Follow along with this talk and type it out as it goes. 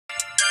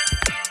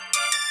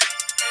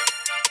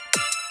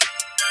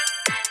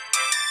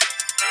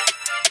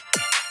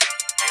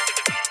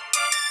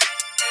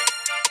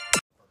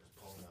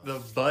The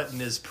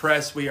button is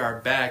pressed. We are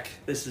back.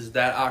 This is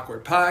That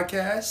Awkward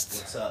Podcast.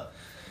 What's up?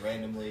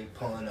 Randomly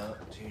pulling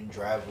up to your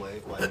driveway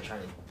while you're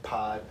trying to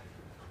pod.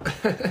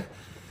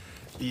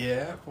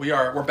 Yeah,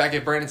 we're back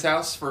at Brandon's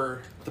house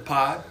for the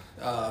pod,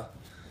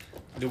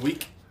 the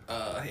week,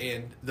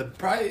 and I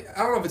don't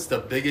know if it's the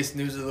biggest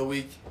news of the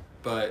week,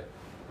 but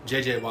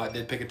JJ Watt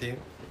did pick a team.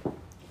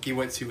 He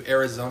went to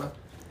Arizona,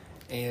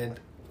 and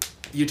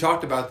you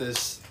talked about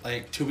this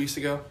like 2 weeks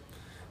ago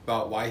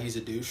about why he's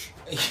a douche.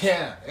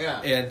 Yeah.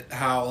 And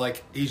how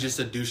like he's just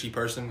a douchey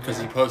person because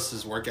he posts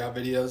his workout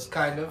videos.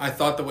 Kind of. I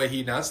thought the way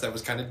he announced that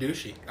was kind of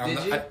douchey.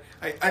 Did you?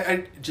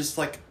 I just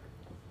like.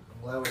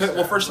 I'm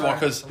First of all,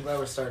 because I'm glad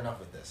we're starting off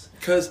with this.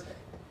 Because,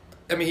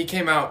 I mean, he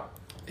came out,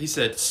 he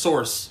said,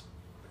 source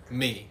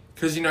me.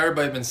 Because,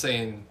 everybody been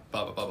saying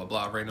blah, blah, blah, blah,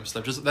 blah, random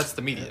stuff. Just that's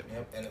the media.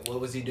 Yep. And what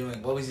was he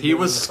doing? What was he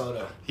doing in the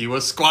photo? He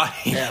was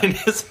squatting in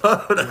his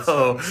photo. He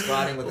was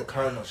squatting with a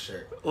Cardinal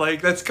shirt.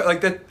 Like, that's,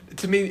 like, that,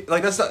 to me,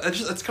 like, that's kind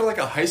of like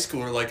a high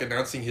schooler, like,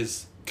 announcing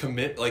his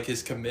commitment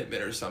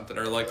or something.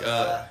 Or, like,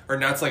 or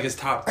announce, like, his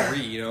top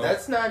three,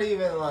 That's not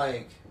even,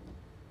 like,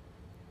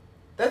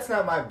 that's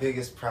not my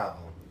biggest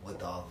problem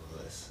with all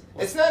of this.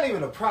 It's not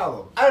even a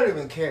problem. I don't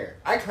even care.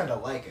 I kind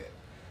of like it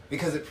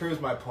because it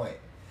proves my point.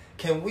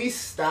 Can we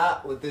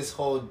stop with this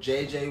whole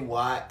JJ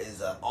Watt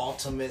is an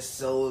ultimate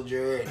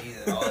soldier and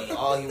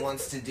all he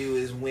wants to do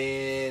is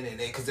win? And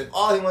because if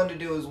all he wanted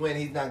to do is win,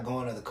 he's not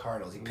going to the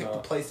Cardinals. He picked the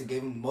place that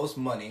gave him the most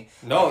money.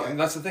 No, and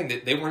that's the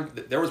thing. They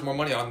weren't. There was more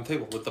money on the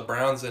table with the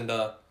Browns and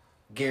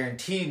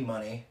guaranteed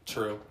money.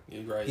 True,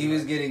 you're right. He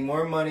was getting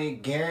more money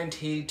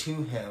guaranteed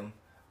to him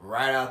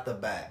right out the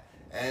bat.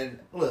 And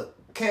look,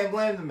 can't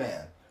blame the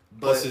man.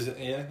 But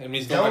and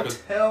he's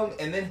don't tell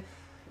me.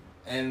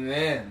 And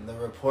then the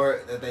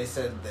report that they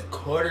said the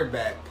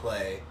quarterback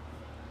play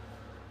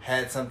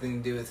had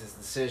something to do with his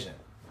decision.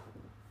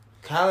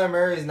 Kyler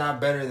Murray is not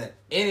better than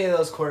any of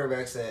those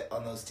quarterbacks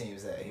on those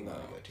teams that he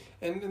wanted to go to.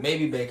 And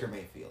maybe Baker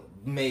Mayfield.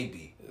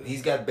 Maybe.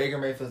 Baker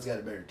Mayfield's got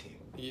a better team.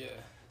 Yeah.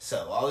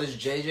 So all this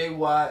JJ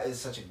Watt is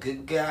such a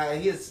good guy.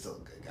 He is still a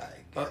good guy.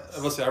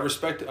 I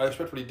respect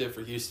what he did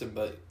for Houston,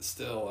 but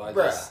still,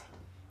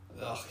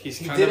 he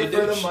did it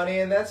for the money,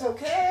 and that's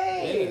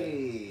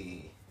okay.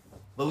 Yeah.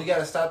 But we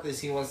gotta stop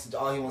this.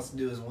 All he wants to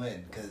do is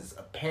win, because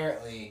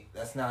apparently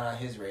that's not on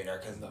his radar.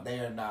 Because they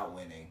are not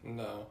winning.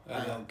 No,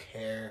 I don't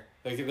care.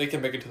 They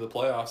can make it to the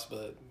playoffs,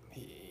 but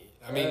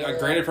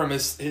granted, from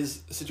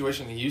his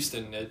situation in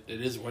Houston, it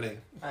is winning.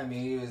 I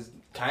mean, he was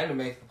kind of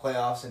making the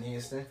playoffs in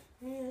Houston.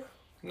 Yeah,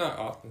 not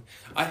often.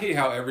 I hate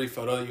how every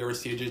photo you ever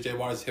see of JJ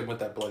Watt is him with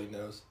that bloody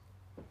nose,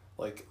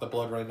 like the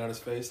blood running down his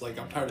face. Like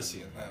I'm tired of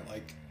seeing that.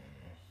 Like.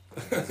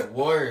 He's a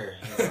warrior.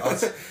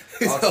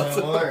 He's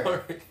ultimate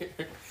warrior.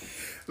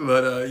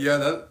 But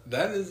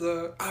that is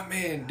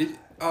man.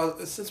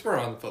 Since we're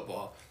on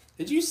football,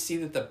 did you see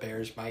that the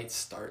Bears might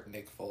start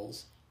Nick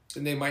Foles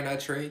and they might not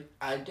trade?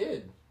 I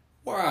did.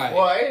 Why?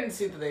 Well, I didn't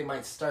see that they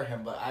might start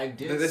him, but I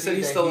did. They said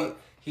he's still.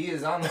 He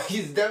is on.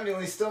 He's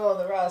definitely still on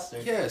the roster.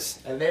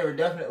 Yes, and they were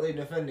definitely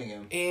defending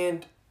him.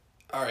 And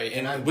all right,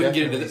 and we can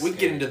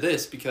get into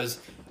this because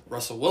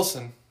Russell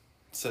Wilson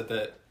said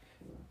that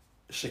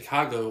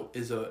Chicago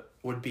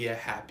would be a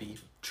happy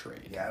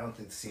trade. Yeah, I don't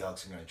think the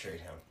Seahawks are going to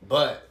trade him.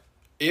 But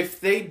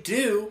if they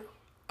do,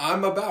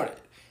 I'm about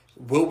it.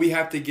 Will we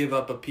have to give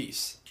up a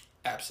piece?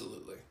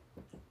 Absolutely.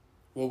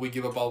 Will we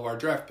give up all of our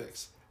draft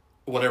picks?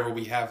 Whatever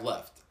we have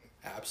left?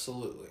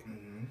 Absolutely.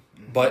 Mm-hmm.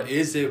 But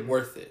is it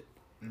worth it?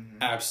 Mm-hmm.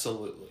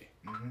 Absolutely.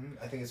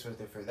 Mm-hmm. I think it's worth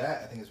it for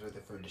that. I think it's worth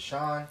it for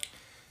Deshaun.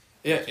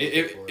 Yeah,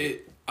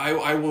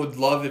 I would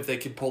love if they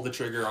could pull the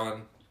trigger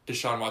on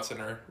Deshaun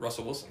Watson or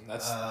Russell Wilson.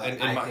 That's I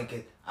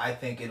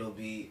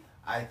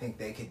think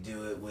they could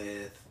do it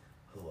with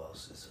who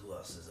else is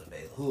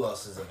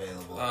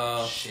available?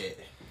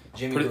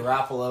 Jimmy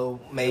Garoppolo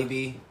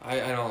maybe. I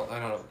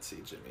don't see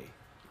Jimmy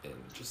in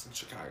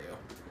Chicago.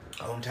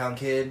 Hometown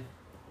kid.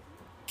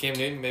 Cam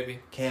Newton maybe.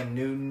 Cam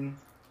Newton.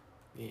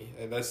 Yeah,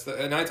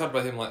 and I talked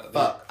about him like.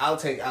 Fuck, I'll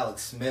take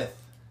Alex Smith.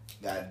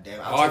 God damn.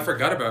 I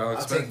forgot about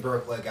Alex Smith. I'll take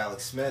Brooke like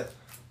Alex Smith.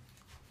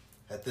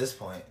 At this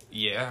point.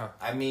 Yeah.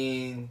 I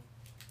mean,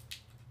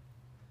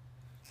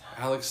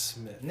 Alex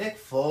Smith. Nick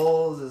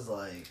Foles is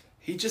like...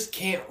 He just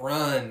can't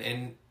run,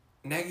 and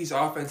Nagy's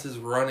offense is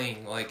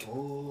running, like...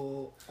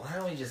 Ooh, why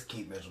don't we just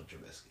keep Mitchell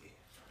Trubisky?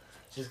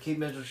 Just keep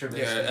Mitchell Trubisky.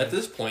 Yeah, at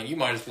this point, you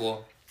might as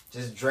well...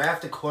 Just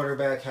draft a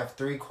quarterback, have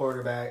 3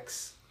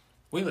 quarterbacks.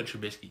 We let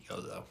Trubisky go,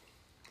 though.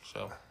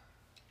 So...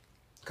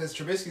 Because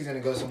Trubisky's going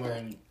to go somewhere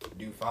and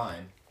do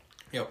fine.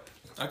 Yep.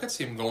 I could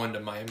see him going to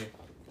Miami.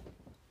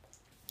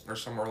 Or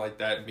somewhere like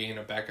that, and being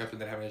a backup and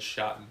then having a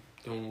shot and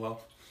doing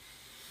well.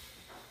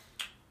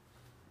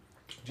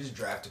 Just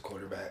draft a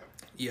quarterback.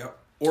 Yeah.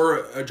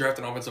 Or draft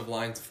an offensive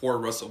line for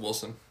Russell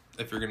Wilson,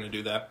 if you're going to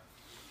do that.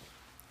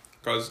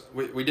 Because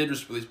we did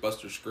just release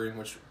Buster Screen,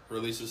 which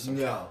releases some...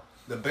 No.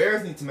 The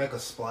Bears need to make a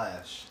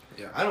splash.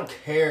 Yeah. I don't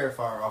care if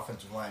our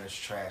offensive line is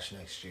trash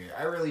next year.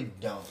 I really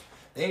don't.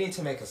 They need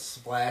to make a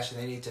splash, and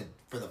they need to,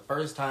 for the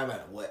first time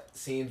at what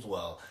seems,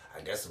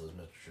 I guess it was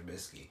Mr.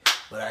 Trubisky.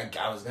 But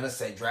I was going to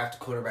say draft a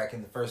quarterback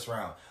in the first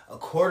round. A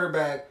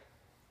quarterback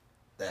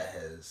that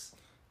has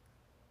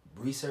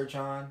research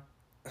on.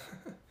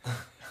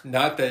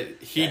 Not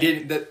that he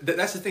didn't.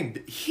 That's the thing.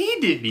 He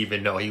didn't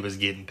even know he was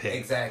getting picked.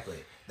 Exactly.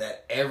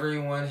 That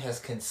everyone has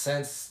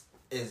consensus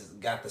is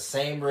got the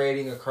same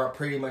rating across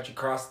pretty much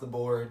across the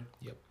board.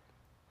 Yep.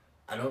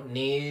 I don't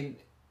need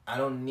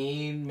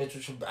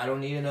Mitchell. I don't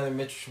need another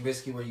Mitchell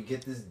Trubisky where you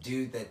get this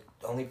dude that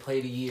only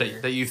played a year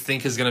That you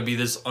think is going to be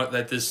this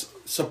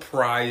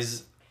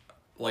surprise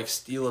like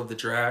steal of the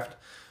draft.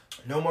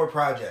 No more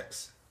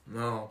projects.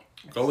 No.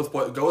 Go with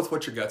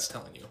what your gut's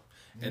telling you.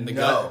 And the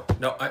gut.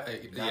 No,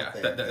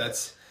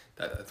 that's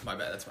my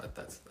bad.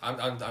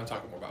 I'm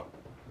talking more about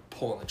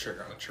pulling the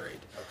trigger on a trade.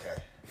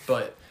 Okay.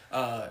 But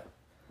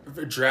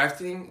for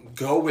drafting,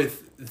 go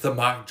with the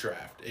mock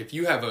draft. If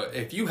you have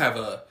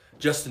a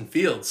Justin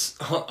Fields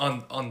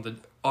on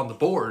the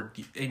board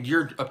and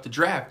you're up to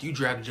draft, you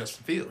draft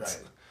Justin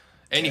Fields.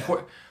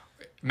 Right.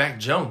 Mac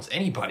Jones,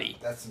 anybody.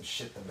 That's some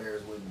shit the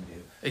Bears wouldn't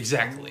do.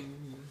 Exactly.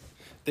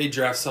 They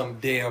draft some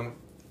damn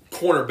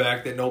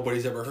cornerback that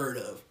nobody's ever heard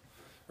of,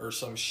 or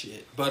some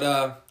shit.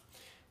 But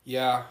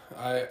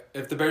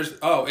if the Bears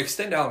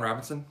extend Allen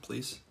Robinson,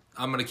 please.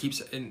 I'm gonna keep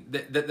saying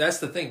that's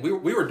the thing. We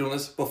were doing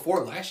this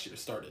before last year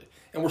started,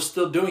 and we're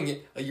still doing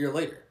it a year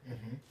later.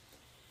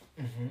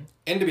 Mm-hmm. Mm-hmm.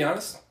 And to be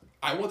honest,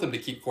 I want them to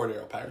keep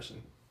Cordero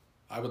Patterson.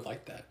 I would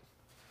like that.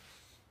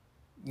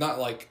 Not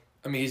like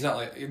he's not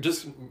like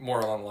just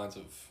more along the lines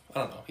of I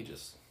don't know.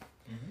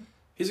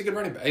 He's a good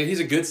running back. He's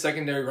a good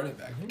secondary running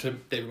back to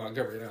David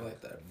Montgomery, and I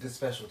like that. Good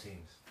special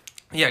teams.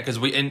 Yeah, because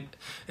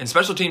and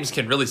special teams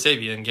can really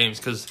save you in games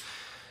because.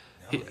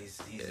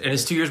 In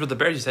his 2 years with the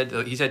Bears,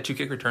 he's had 2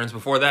 kick returns.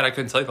 Before that, I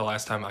couldn't tell you the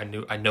last time I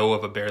know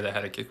of a Bear that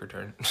had a kick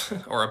return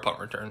or a punt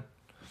return.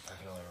 I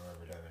can only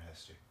remember Devin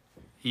Hester.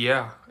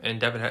 Yeah, and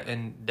Devin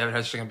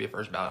Hester's gonna be a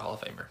first ballot Hall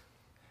of Famer.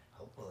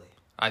 Hopefully,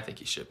 I think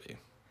he should be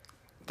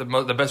the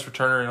best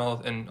returner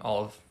in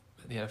all of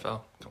the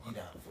NFL. Come on. You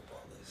know how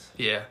football is.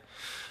 Yeah.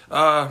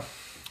 All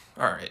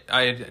right.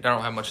 I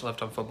don't have much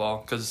left on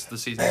football because the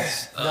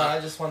season's. No, I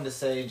just wanted to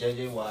say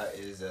J.J. Watt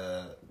is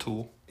a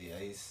tool. Yeah,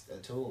 he's a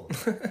tool,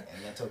 and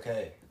that's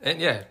okay.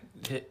 And yeah,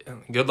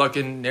 good luck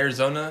in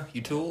Arizona,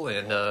 you tool,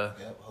 and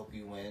Yep, hope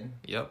you win.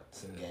 Yep.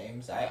 Some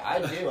games. I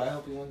do. I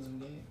hope he wins some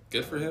games.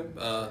 Good for him.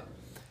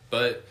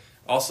 But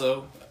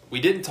also,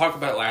 we didn't talk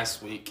about it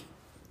last week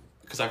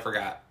because I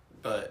forgot.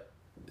 But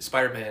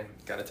Spider-Man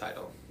got a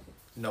title,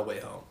 No Way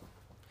Home,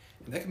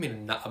 and that can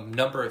mean a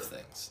number of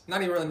things.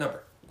 Not even really a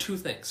number. 2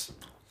 things.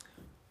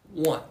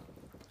 1,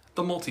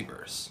 the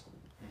multiverse.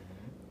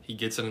 Mm-hmm. He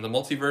gets into the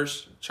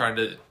multiverse, trying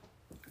to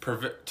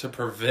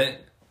prevent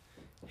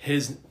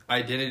his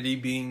identity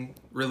being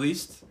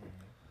released,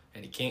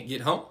 and he can't get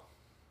home,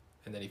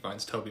 and then he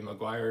finds Tobey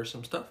Maguire or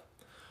some stuff,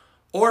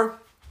 or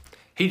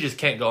he just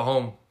can't go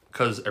home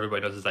because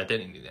everybody knows his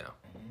identity now.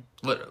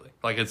 Mm-hmm. Literally,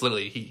 like it's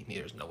literally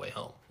there's no way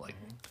home. Like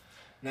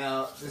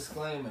now,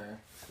 disclaimer: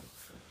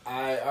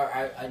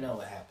 I know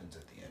what happens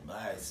at the end, but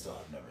I still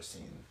have never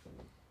seen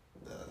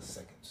the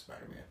second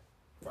Spider-Man,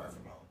 Far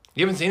From Home.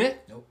 You haven't seen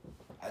it? Nope.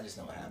 I just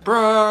know what happens,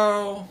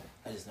 bro.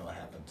 I just know what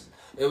happens.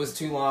 It was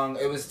too long.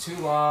 It was too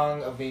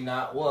long of me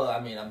not. Well, I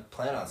mean, I'm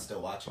planning on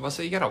still watching. I'm gonna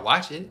say you gotta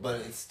watch it,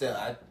 but it's still,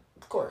 of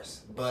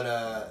course. But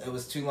it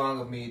was too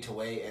long of me to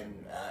wait.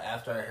 And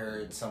after I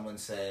heard someone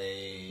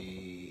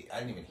say, I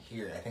didn't even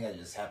hear it. I think I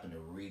just happened to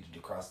read it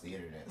across the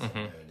internet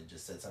somewhere, and it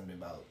just said something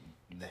about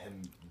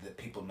the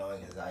people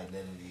knowing his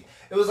identity.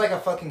 It was like a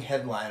fucking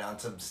headline on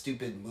some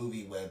stupid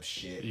movie web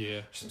shit.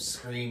 Yeah. Some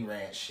Screen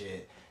Rant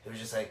shit. It was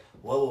just like,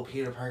 what will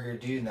Peter Parker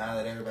do now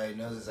that everybody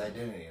knows his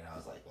identity? And I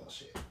was like, well,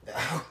 shit.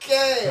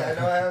 Okay, I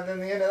know I have in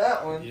the end of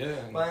that one. Yeah.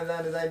 Finds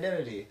out his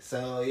identity.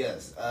 So,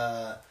 yes.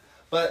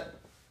 But,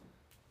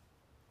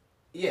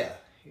 yeah,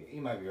 he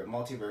might be right.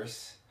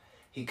 Multiverse.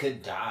 He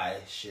could die.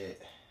 Shit.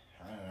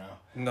 I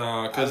don't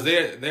know. No, because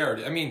they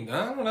already, I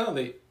don't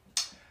know.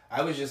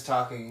 I was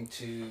talking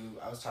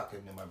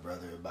to my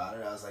brother about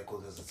it. I was like,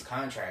 well, because his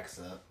contract's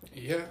up.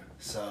 Yeah.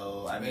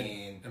 So, I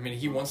mean,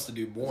 he wants to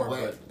do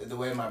more, the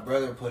way my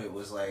brother put it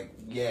was like,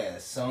 yeah,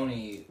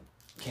 Sony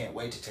can't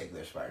wait to take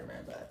their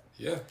Spider-Man back.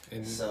 Yeah.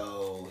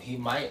 So, he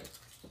might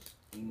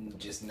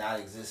just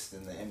not exist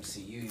in the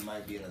MCU. He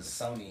might be in a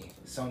Sony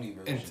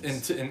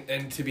version.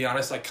 And to be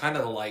honest, I kind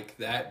of like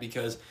that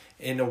because,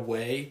 in a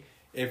way,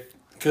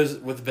 because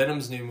with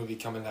Venom's new movie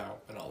coming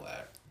out and all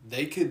that,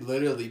 they could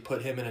literally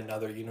put him in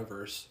another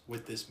universe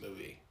with this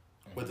movie,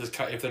 with this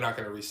if they're not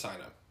going to re-sign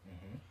him.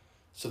 Mm-hmm.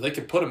 So they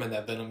could put him in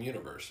that Venom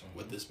universe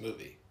with this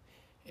movie.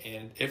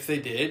 And if they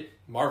did,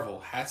 Marvel,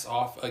 hats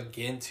off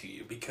again to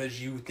you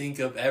because you think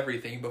of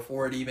everything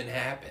before it even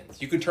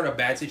happens. You can turn a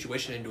bad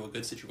situation into a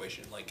good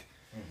situation,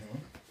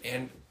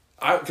 and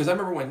because I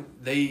remember when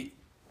they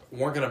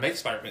weren't going to make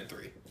Spider-Man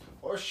 3.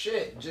 Or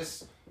shit, Sony.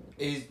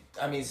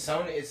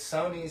 It's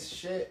Sony's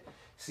shit.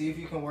 See if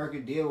you can work a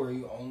deal where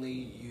you only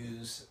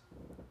use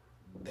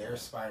their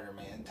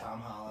Spider-Man,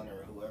 Tom Holland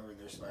or whoever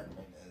their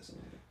Spider-Man is,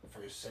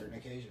 for certain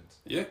occasions.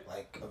 Yeah.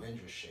 Like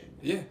Avengers shit.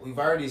 Yeah. We've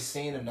already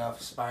seen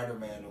enough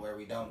Spider-Man where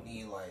we don't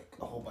need like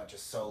a whole bunch of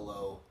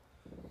solo.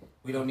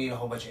 We don't need a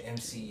whole bunch of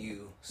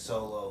MCU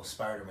solo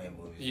Spider-Man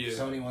movies. Yeah. If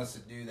Sony wants to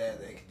do that,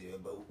 they can do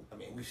it. But I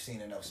mean, we've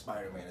seen enough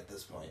Spider-Man at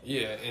this point.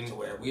 Yeah, and To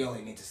where we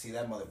only need to see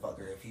that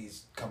motherfucker if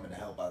he's coming to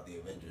help out the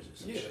Avengers or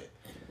some shit.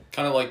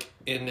 kind of like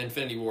in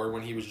Infinity War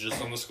when he was just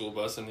on the school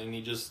bus and then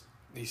he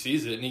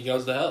sees it and he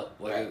goes to hell.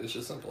 Like it's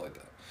just simple like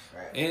that.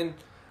 Right. And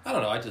I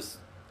don't know.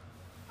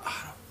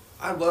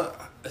 I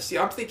love. See,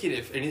 I'm thinking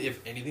if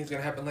anything's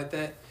gonna happen like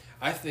that,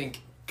 I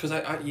think because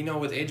I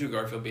with Andrew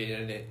Garfield being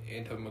in it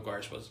and Tobey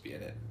Maguire supposed to be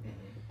in it,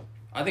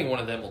 I think one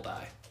of them will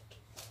die.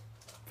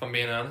 If I'm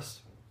being honest,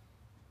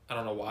 I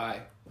don't know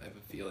why. I have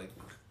a feeling.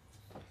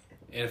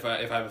 And if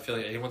I have a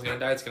feeling anyone's gonna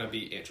die, it's gonna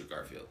be Andrew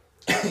Garfield.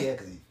 Yeah,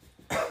 because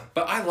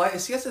But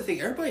see, that's the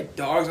thing. Everybody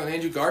dogs on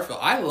Andrew Garfield.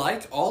 I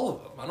like all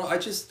of them.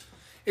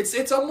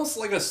 It's almost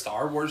like a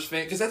Star Wars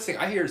fan because that's the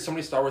thing. I hear so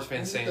many Star Wars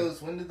fans saying.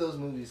 when did those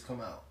movies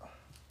come out?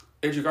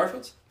 Andrew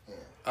Garfield's?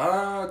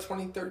 Yeah.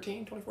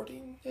 2013,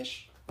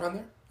 2014-ish, around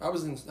there. I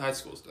was in high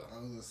school still. I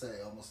was gonna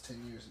say almost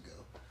 10 years ago.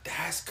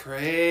 That's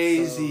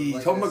crazy. So,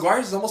 like Tobey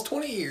Maguire's is almost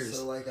 20 years.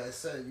 So like I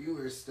said, you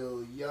were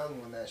still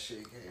young when that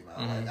shit came out.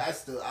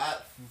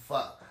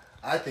 Like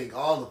I think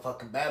all the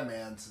fucking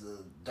Batmans, the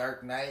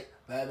Dark Knight,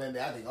 Batman,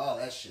 I think all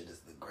that shit is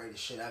the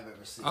greatest shit I've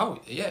ever seen. Oh,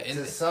 yeah.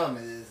 To some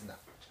it is not.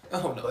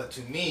 Oh, no. But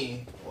to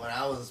me, when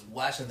I was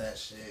watching that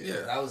shit,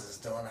 Yeah. I was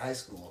still in high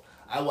school.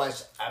 I'm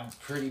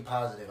pretty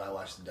positive I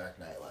watched The Dark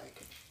Knight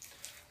like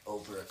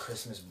over a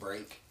Christmas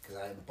break because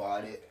I had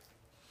bought it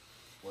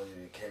when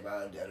it came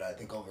out. And I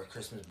think over a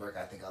Christmas break,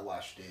 I think I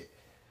watched it.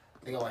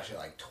 I think I watched it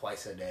like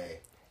twice a day,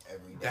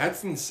 every day.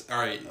 That's all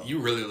right. You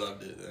really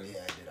loved it. Then.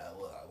 Yeah, I did. I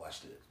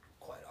watched it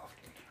quite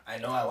often. I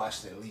know I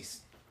watched it at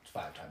least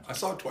 5 times. I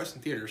saw it twice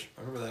in theaters.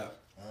 I remember that.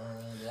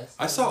 That's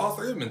I saw all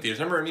 3 of them in theaters.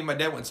 I remember me and my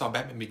dad went and saw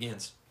Batman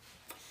Begins.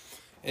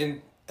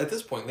 And at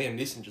this point, Liam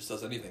Neeson just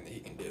does anything that he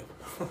can do.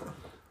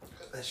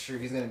 That's true.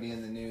 He's gonna be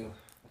in the new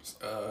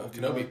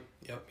Kenobi.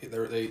 Yep,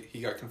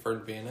 he got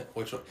confirmed to be in it.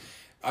 Which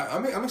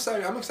I'm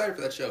excited. I'm excited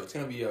for that show. It's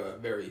gonna be a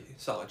very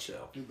solid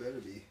show. You better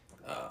be.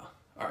 All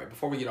right,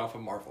 before we get off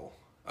of Marvel,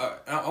 I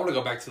want to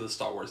go back to the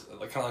Star Wars.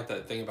 Like kind of like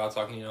that thing about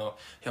talking. How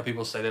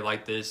people say they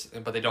like this,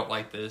 but they don't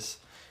like this.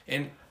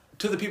 And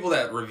to the people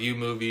that review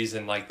movies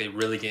and like they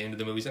really get into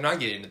the movies, and I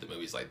get into the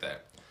movies like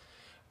that.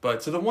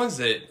 But to the ones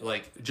that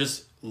like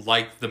just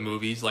like the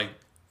movies, like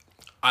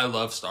I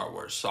love Star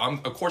Wars, so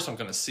of course I'm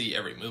gonna see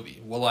every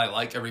movie. Will I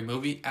like every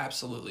movie?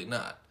 Absolutely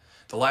not.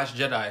 The Last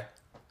Jedi,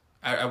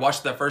 I watched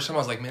it that first time. I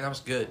was like, man, that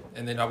was good.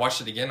 And then I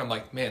watched it again. I'm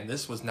like, man,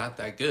 this was not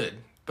that good.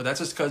 But that's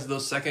just because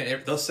those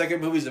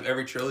second movies of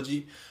every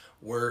trilogy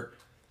were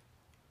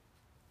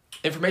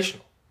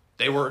informational.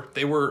 They were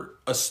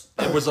not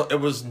supposed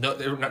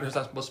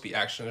to be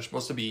action. They're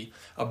supposed to be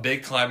a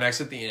big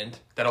climax at the end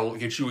that'll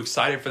get you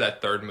excited for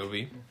that third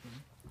movie,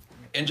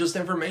 and just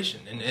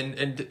information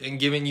and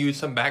giving you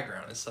some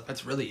background and stuff.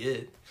 That's really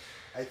it.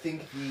 I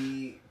think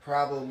the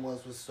problem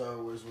was with Star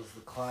Wars was the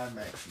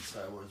climax, and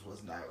Star Wars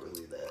was not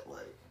really that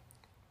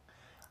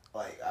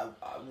like I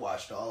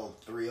watched all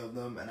 3 of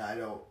them, and I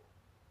don't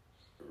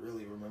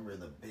really remember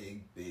the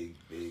big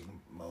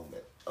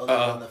moment other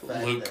than the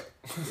fact Luke.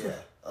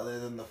 other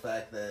than the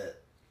fact that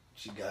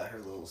she got her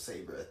little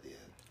saber at the end.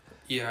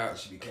 Yeah, and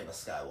she became a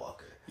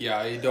Skywalker. Yeah,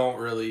 I don't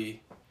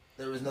really.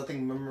 There was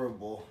nothing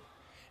memorable.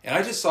 And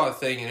I just saw a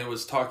thing, and it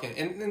was talking,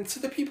 and to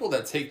the people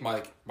that take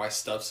my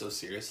stuff so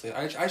seriously,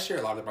 I share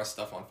a lot of my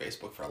stuff on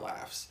Facebook for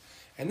laughs.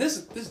 And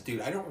this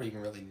dude, I don't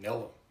even really know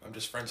him. I'm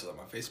just friends with him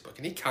on Facebook,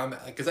 and he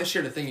commented because I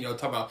shared a thing,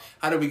 talking about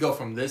how did we go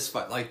from this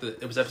fight, like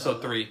it was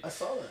episode 3. I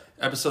saw that.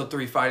 Episode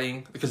 3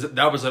 fighting, because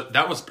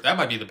that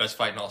might be the best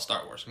fight in all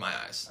Star Wars in my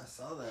eyes. I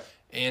saw that.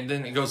 And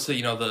then it goes to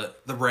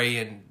the Rey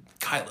and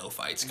Kylo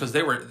fights, because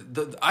they were.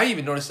 I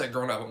even noticed that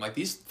growing up. I'm like,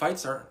 these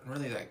fights aren't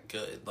really that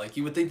good. Like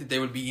you would think that they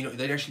would be,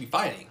 they'd actually be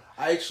fighting.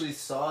 I actually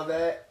saw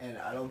that, and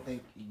I don't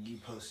think you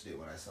posted it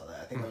when I saw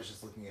that. I think I was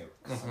just looking at,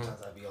 sometimes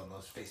I'd be on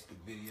those Facebook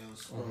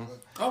videos scrolling.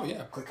 Oh,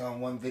 yeah. Click on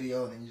one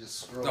video, and then you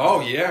just scroll.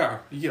 Oh, yeah.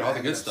 You get all the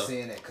good stuff.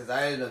 Seeing it, because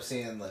I ended up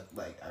seeing,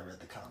 like, I read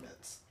the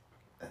comments,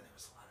 and there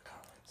was a lot of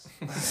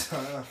comments.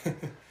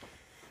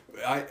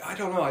 I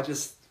don't know. I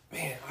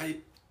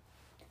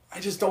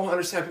just don't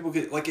understand how people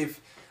get, like,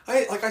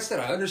 like I said,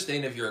 I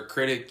understand if you're a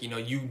critic,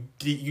 you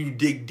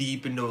dig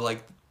deep into,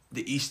 like,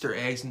 the Easter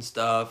eggs and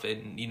stuff,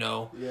 and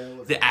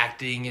the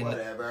acting and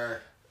whatever.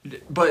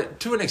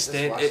 But to an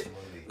extent,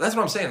 that's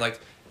what I'm saying.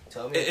 Like,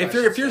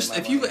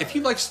 if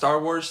you like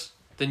Star Wars,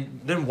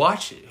 then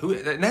watch it.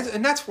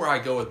 And that's where I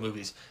go with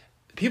movies.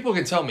 People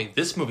can tell me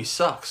this movie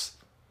sucks.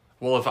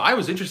 Well, if I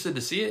was interested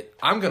to see it,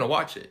 I'm gonna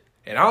watch it,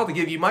 and I'll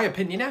give you my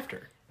opinion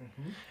after.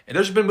 And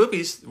there's been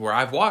movies where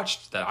I've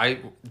watched that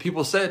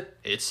people said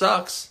it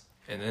sucks,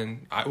 and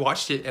then I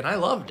watched it and I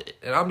loved it,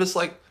 and I'm just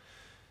like.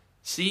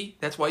 See,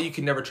 that's why you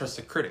can never trust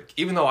a critic.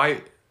 Even though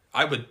I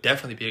would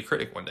definitely be a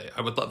critic one day.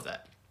 I would love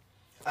that.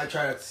 I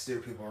try not to steer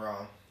people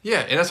wrong.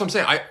 Yeah, and that's what I'm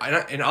saying.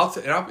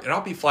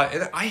 I'll be flat.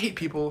 And I hate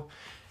people.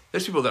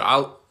 There's people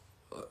that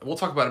we'll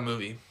talk about a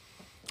movie.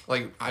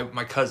 Like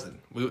my cousin,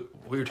 we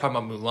were talking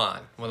about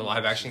Mulan when the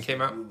live action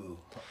came out.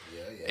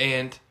 Yeah.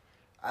 And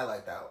I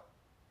like that.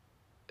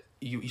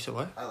 You said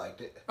what? I liked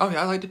it. Oh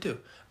yeah, I liked it too.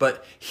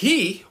 But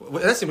we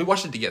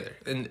watched it together,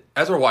 and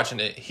as we're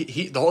watching it,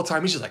 he the whole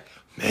time he's just like,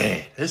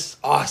 "Man, this is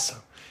awesome."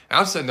 And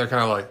I'm sitting there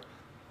kind of like,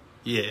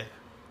 "Yeah,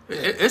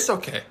 it's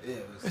okay. Yeah,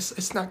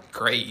 It's not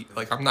great.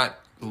 Like I'm not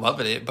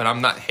loving it, but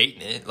I'm not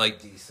hating it. Like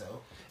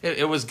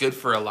it was good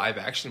for a live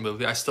action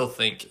movie. I still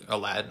think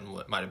Aladdin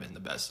might have been the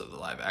best of the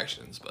live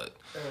actions, but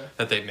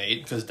that they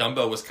made because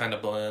Dumbo was kind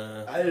of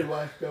blah. I didn't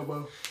watch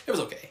Dumbo. It was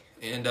okay,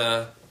 and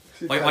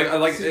It's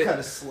kind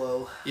of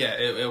slow. Yeah,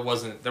 it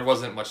wasn't. There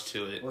wasn't much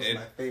to it. Wasn't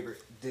my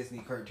favorite Disney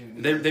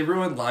cartoon. They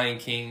ruined Lion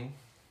King.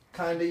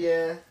 Kinda,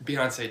 yeah.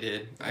 Beyonce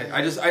did. Yeah.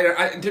 I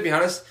to be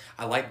honest,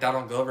 I like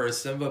Donald Glover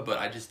as Simba, but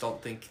I just don't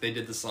think they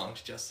did the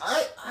songs justice.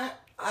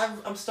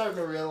 I'm starting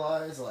to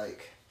realize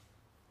like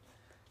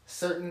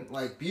certain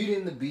like Beauty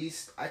and the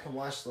Beast. I can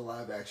watch the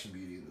live action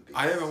Beauty and the Beast.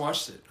 I haven't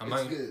watched it.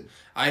 It's good.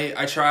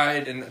 I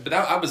tried, but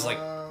I was like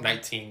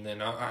 19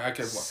 then. I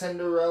could watch.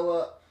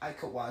 Cinderella. I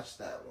could watch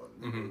that one.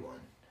 The new one.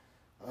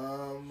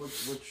 What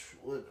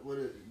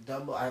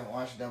Dumbo? I haven't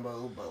watched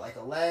Dumbo, but like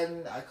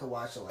Aladdin, I could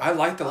watch Aladdin. I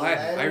liked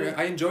Aladdin.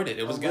 I enjoyed it.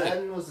 It was good.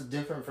 Aladdin was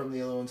different from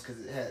the other ones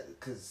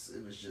because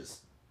it was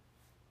just.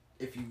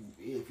 If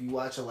you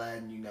watch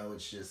Aladdin, you know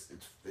it's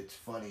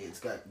funny. It's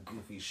got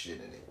goofy shit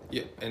in it.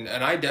 Yeah,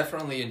 and I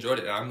definitely enjoyed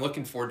it. I'm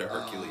looking forward to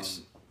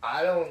Hercules.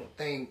 I don't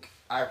think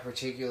I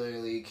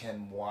particularly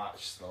can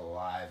watch the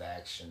live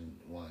action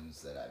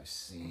ones that I've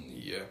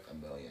seen a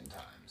million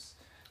times.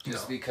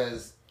 Just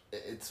because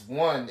it's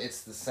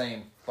the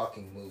same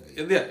fucking movie.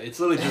 Yeah, it's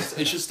literally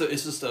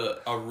just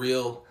a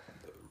real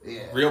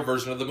real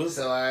version of the movie.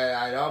 So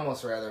I'd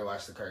almost rather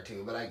watch the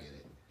cartoon, but I get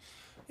it.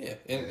 Yeah,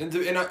 and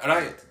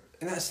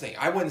that's the thing.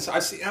 I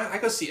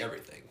go see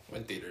everything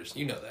in theaters.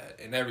 You know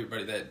that, and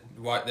everybody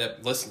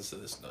that listens to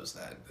this knows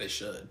that they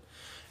should.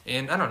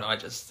 And I don't know. I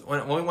just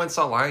when we went and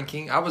saw Lion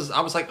King, I was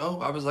watching.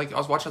 I was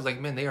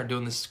like, man, they are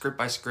doing this script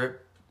by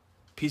script,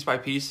 piece by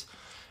piece,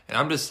 and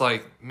I'm just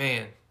like,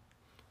 man.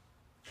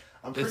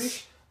 I'm pretty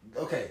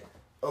okay.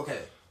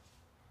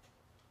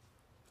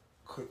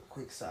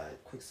 Quick side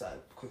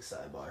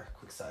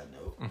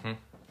note. Mm-hmm.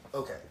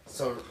 Okay,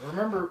 so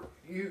remember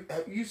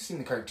you've seen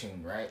the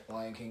cartoon, right?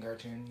 Lion King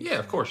cartoon. Yeah,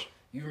 of course.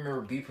 You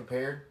remember Be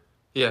Prepared?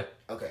 Yeah.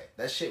 Okay,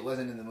 that shit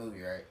wasn't in the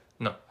movie, right?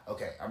 No.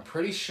 Okay, I'm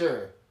pretty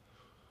sure,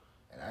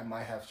 and I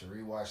might have to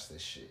rewatch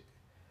this shit,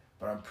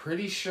 but I'm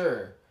pretty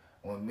sure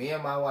when me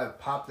and my wife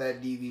popped that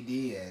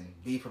DVD in,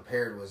 Be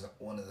Prepared was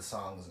one of the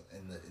songs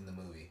in the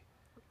movie.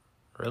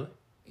 Really?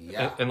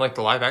 Yeah. In like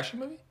the live action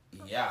movie?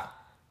 Yeah.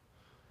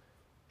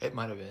 It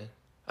might have been.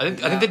 I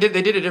think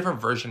they did a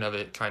different version of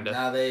it, kind of.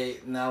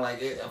 Now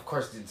like it of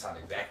course didn't sound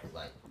exactly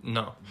like.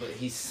 No. But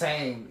he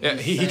sang. Yeah,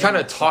 he kind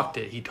of talked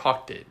it. He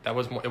talked it. That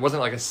was more. It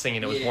wasn't like a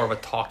singing. It was more of a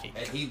talking.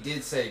 And he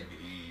did say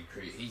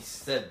he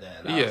said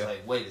that. And I was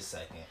like, wait a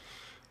second.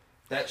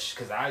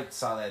 Because I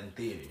saw that in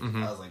theaters.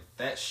 Mm-hmm. I was like,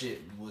 that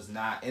shit was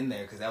not in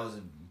there because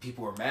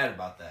people were mad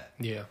about that.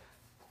 Yeah.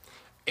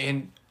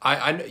 And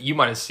I you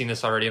might have seen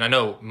this already, and I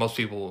know most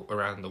people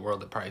around the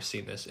world have probably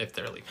seen this if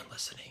they're even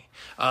listening.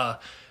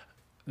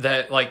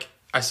 That like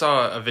I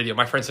saw a video.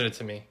 My friend sent it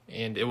to me,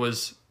 and it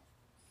was,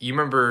 you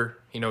remember,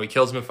 he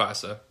kills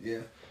Mufasa. Yeah.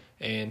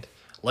 And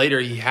later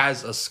he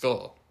has a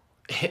skull,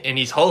 and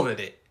he's holding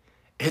it.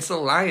 It's a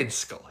lion's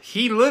skull.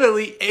 He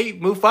literally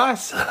ate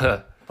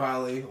Mufasa.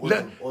 Probably,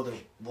 or the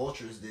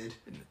vultures did.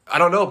 I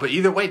don't know, but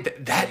either way,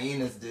 that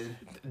hyenas did.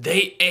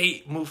 They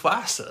ate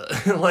Mufasa.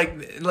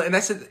 and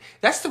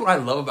that's what I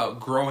love about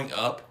growing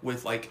up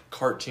with like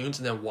cartoons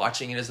and then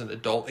watching it as an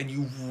adult, and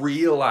you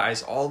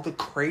realize all the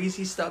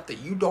crazy stuff that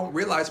you don't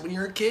realize when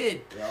you're a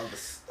kid.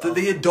 Yeah,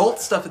 the adult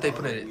stuff that they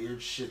put in it.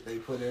 Weird shit they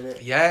put in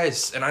it.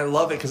 Yes, and I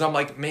love it because I'm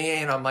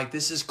like,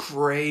 this is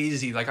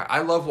crazy. Like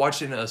I love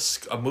watching a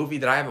movie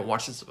that I haven't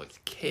watched since I was a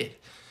kid.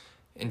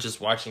 And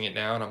just watching it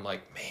now, and I'm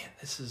like, man,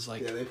 this is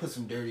like... Yeah, they put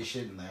some dirty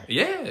shit in there.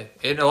 Yeah,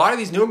 and a lot of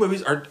these newer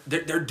movies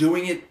they're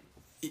doing it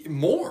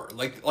more.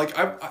 Like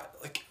I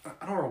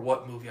don't know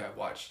what movie I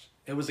watched.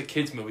 It was a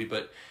kids movie,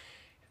 but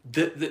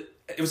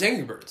it was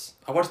Angry Birds.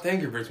 I watched the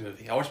Angry Birds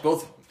movie. I watched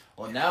both of them.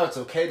 Well, now it's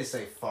okay to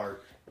say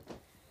fart.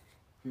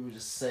 People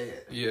just say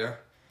it. Yeah.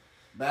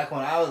 Back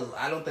when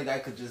I don't think I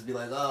could just be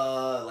like,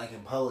 like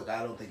in public.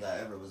 I don't think I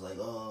ever was like,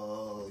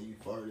 you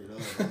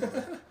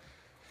farted.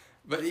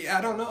 But yeah,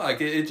 I don't know. Like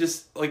it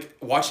just like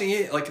watching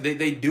it. Like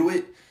they do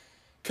it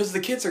because the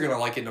kids are gonna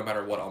like it no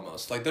matter what.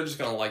 Almost like they're just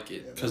gonna like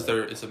it because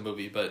it's a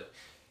movie. But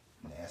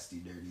nasty,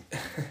 dirty.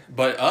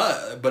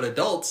 but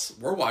adults,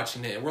 we're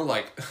watching it and we're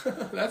like,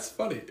 that's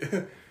funny.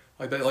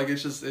 Like that. Like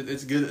it's just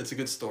it's good. It's a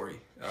good story.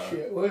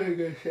 Shit, what are you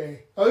gonna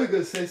say? I was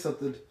gonna say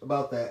something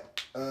about that.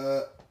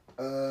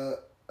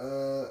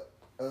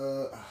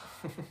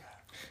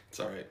 It's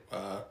all right.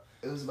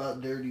 It was about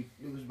dirty.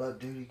 It was about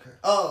dirty.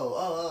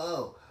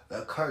 Oh.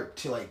 The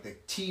cartoon, like the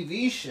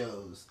TV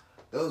shows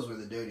Those were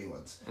the dirty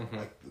ones. Mm-hmm.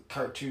 Like the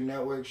Cartoon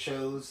Network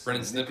shows. Ren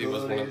and Stimpy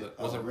was one of the...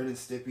 Ren and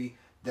Stimpy.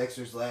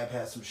 Dexter's Lab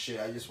had some shit.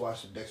 I just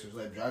watched the Dexter's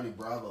Lab. Johnny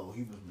Bravo,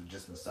 he was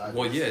just misogynistic.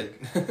 Well, yeah.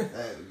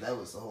 that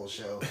was the whole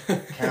show.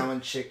 Cow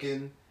and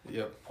chicken.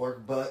 Yep.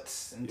 Pork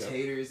butts and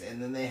taters.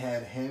 And then they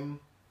had him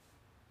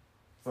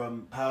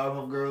from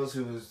Powerpuff Girls,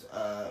 who was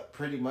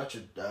pretty much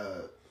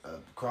a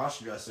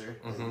cross-dresser,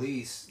 Mm-hmm. at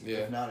least,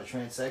 if not a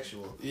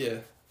transsexual.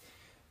 Yeah.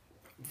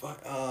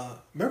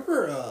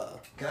 Remember...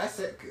 Can I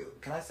say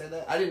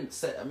that? I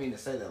mean to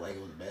say that like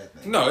it was a bad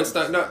thing. No, it's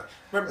not. No,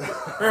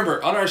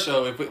 remember on our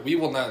show, if we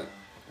will not,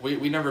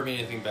 we never mean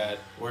anything bad.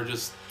 We're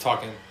just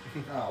talking.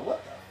 Oh,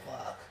 what the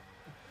fuck?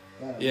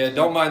 Yeah,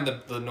 don't mind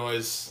the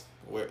noise.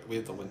 We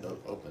have the window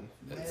open.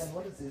 Man,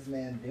 what is this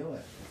man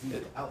doing? Is he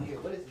out here?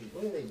 What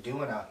are they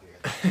doing out here?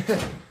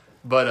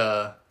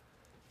 But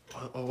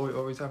what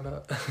were we talking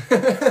about?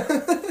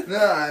 No,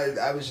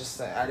 I was just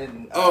saying I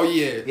didn't. Oh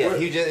yeah, yeah.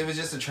 It was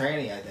just a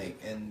tranny, I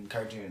think, in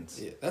cartoons.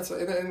 Yeah,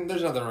 and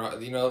there's nothing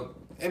wrong,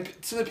 And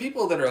to the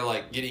people that are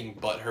like getting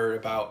butthurt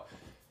about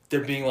there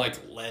being like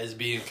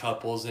lesbian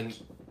couples in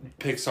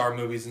Pixar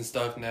movies and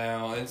stuff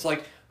now, and it's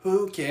like,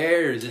 who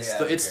cares?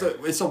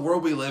 It's the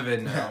world we live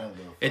in now.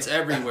 It's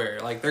everywhere.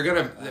 Like they're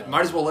gonna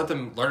might as well let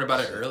them learn about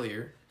it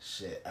earlier.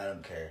 Shit, I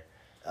don't care.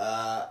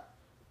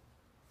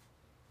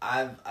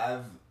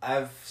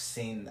 I've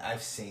seen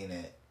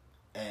it,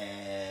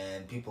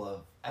 and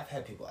I've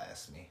had people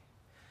ask me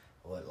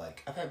what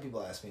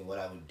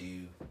I would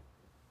do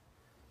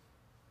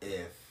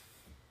if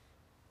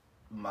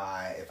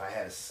I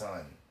had a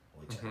son,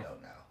 which I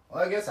don't now.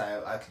 Well, I guess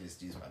I could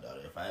just use my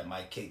daughter. If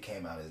my kid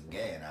came out as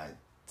gay and I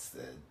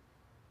said,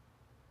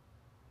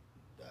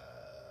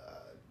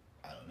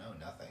 I don't know,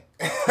 nothing.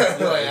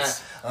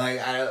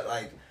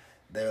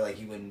 They're like,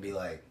 you wouldn't be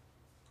like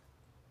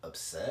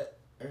upset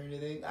or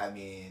anything. I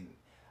mean,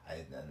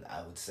 I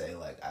would say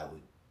like I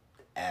would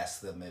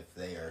ask them if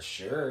they are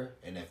sure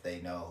and if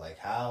they know like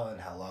how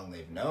and how long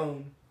they've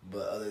known.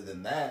 But other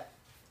than that,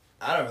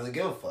 I don't really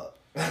give a fuck.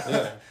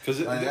 Yeah,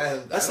 because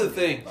that's the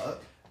thing.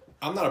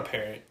 I'm not a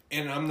parent,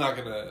 and I'm not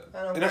gonna.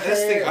 And that's the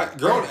thing.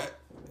 Growing up,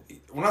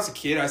 when I was a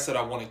kid, I said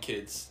I wanted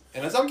kids,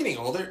 and as I'm getting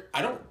older,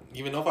 I don't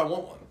even know if I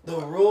want one. The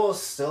rule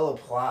still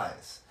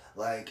applies.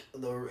 Like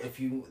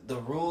the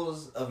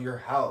rules of your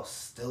house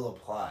still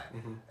apply.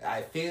 Mm-hmm.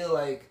 I feel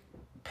like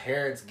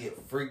parents get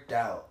freaked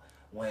out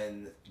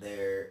when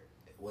their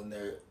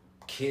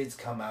kids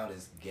come out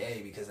as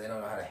gay because they don't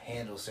know how to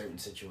handle certain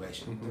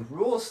situations. Mm-hmm. The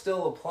rule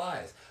still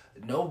applies.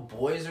 No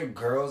boys or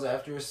girls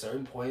after a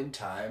certain point in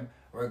time,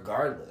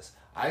 regardless.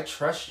 I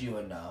trust you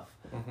enough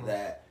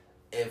that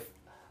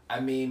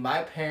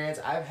my parents,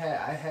 I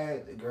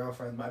had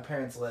girlfriends, my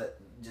parents let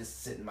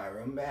just sit in my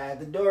room, I had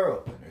the door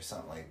open or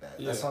something like that.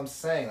 Yeah. That's what I'm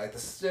saying. Like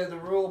the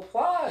rule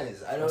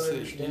applies. I don't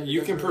understand.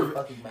 You can prove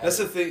that's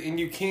the thing, and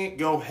you can't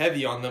go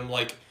heavy on them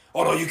like,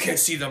 oh no, you can't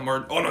see them,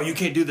 or oh no, you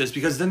can't do this,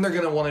 because then they're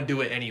gonna want to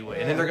do it anyway,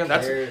 and then they're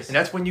gonna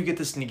that's when you get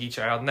the sneaky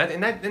child,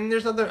 and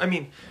there's other. I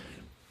mean,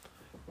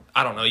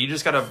 I don't know. You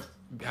just gotta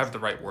have the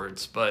right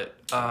words, but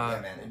yeah,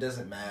 man, it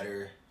doesn't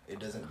matter. It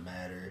doesn't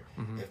matter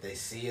if they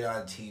see it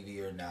on TV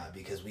or not,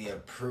 because we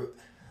have proof.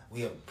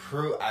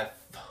 I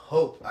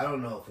hope, I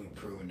don't know if we've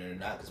proven it or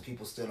not, because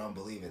people still don't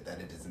believe it, that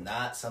it is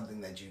not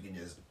something that you can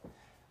just,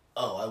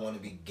 I want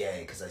to be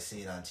gay because I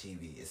see it on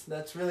TV.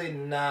 That's really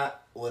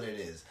not what it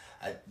is.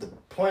 The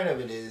point of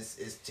it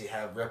is to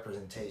have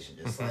representation,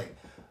 just like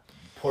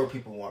poor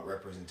people want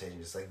representation,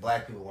 just like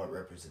black people want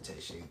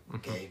representation,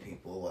 gay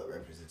people want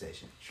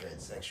representation,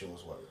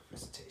 transsexuals want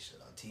representation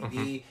on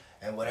TV,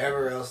 and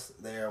whatever else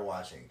they are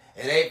watching.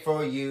 It ain't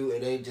for you,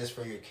 it ain't just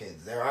for your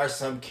kids. There are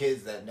some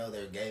kids that know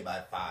they're gay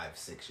by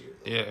 5-6 years old.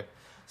 Yeah.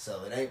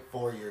 So it ain't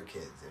for your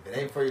kids. If it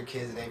ain't for your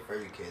kids, it ain't for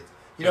your kids.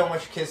 You don't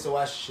want your kids to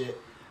watch shit,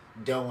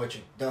 don't have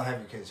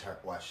your kids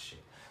watch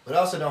shit. But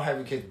also don't have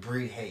your kids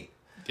breed hate.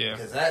 Yeah.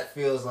 Because that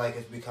feels like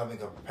it's becoming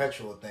a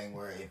perpetual thing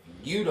where if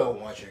you don't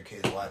want your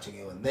kids watching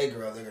it, when they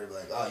grow up, they're going to be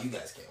like, oh, you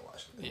guys can't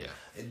watch it. Yeah.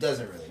 It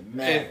doesn't really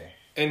matter.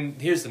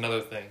 And here's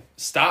another thing.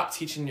 Stop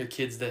teaching your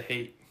kids to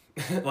hate.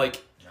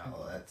 Like...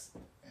 No, that's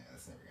never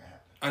going to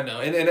happen. I know.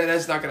 And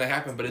that's not going to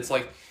happen. But it's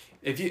like,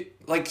 if you...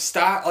 Like,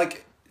 stop...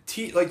 Like,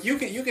 you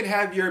can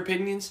have your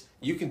opinions.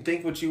 You can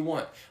think what you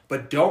want.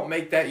 But don't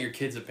make that your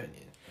kid's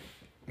opinion.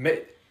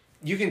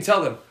 You can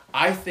tell them,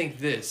 I think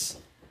this...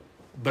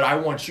 But I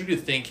want you to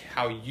think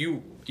how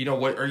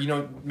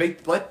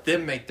let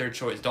them make their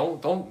choice.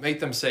 Don't make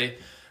them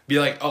be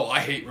like, oh, I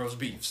hate roast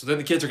beef. So then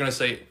the kids are gonna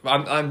say,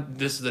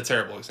 this is a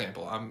terrible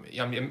example. I'm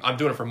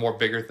doing it for more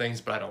bigger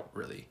things, but I don't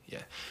really,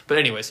 yeah. But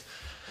anyways,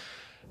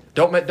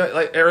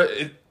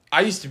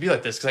 I used to be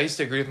like this because I used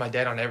to agree with my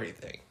dad on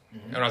everything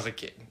when I was a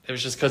kid. It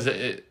was just because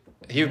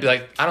he would be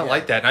like, I don't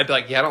like that, and I'd be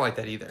like, yeah, I don't like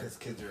that either. Because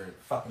kids are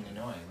fucking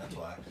annoying. That's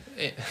why.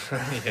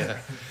 Yeah,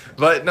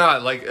 but no,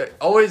 like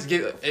always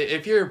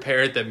if you're a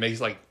parent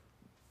that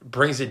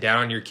brings it down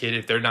on your kid,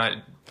 if they're not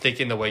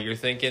thinking the way you're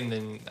thinking,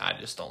 then I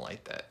just don't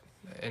like that.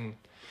 And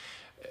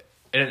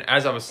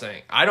as I was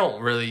saying, I don't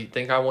really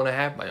think I want to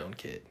have my own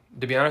kid.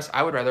 To be honest,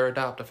 I would rather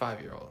adopt a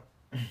 5-year-old.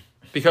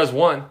 because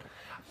one,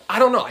 I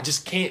don't know. I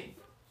just can't.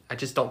 I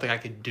just don't think I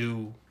could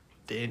do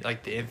the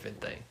infant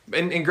thing.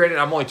 And granted,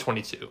 I'm only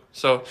 22,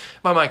 so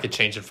my mind could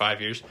change in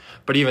 5 years.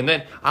 But even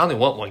then, I only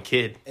want one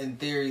kid. In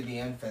theory, the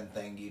infant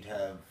thing, you'd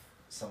have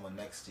someone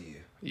next to you.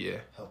 Yeah.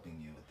 Helping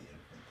you with the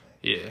infant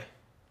thing. Yeah.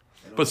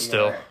 It'll But be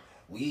still. alright.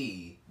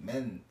 We,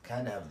 men,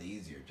 kind of have the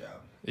easier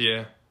job.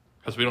 Yeah.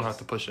 Because we don't have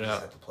to push it We just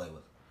out. have to play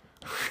with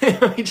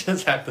them. We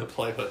just have to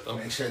play with them.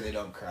 Make sure they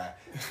don't cry.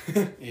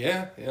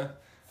 Yeah.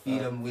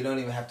 Feed them. We don't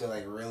even have to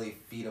like really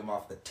feed them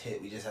off the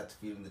tit. We just have to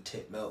feed them the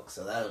tit milk.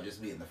 So that'll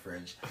just be in the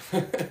fridge.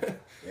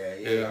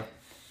 Yeah.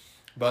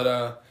 But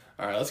all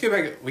right, let's get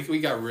back. We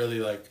got really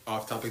like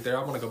off topic there.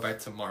 I want to go back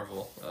to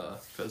Marvel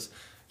because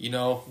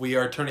we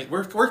are turning.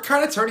 We're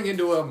kind of turning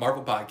into a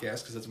Marvel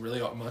podcast because it's really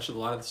much of a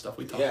lot of the stuff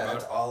we talk about.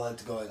 That's all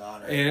that's going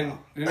on right and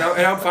now.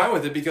 And I'm fine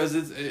with it because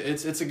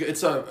it's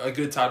a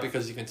good topic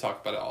because you can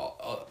talk about it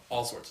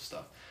all sorts of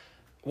stuff.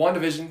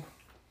 WandaVision,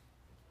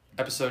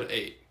 episode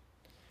 8.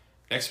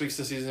 Next week's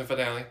the season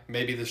finale,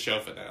 maybe the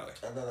show finale.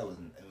 I thought it was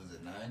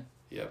at 9.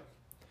 Yep,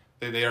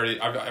 they already.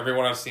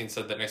 Everyone I've seen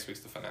said that next week's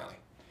the finale.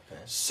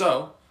 Okay.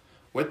 So,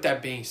 with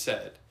that being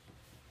said,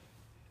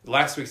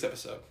 last week's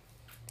episode,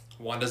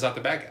 Wanda's not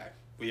the bad guy.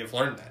 We have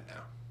learned that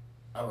now.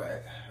 All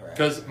right.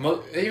 Because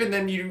even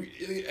then,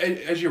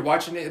 as you're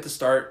watching it at the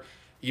start,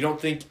 you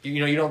don't think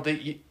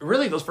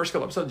really those first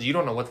couple episodes, you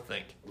don't know what to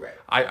think. Right.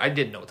 I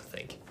didn't know what to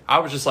think. I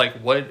was just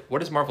like,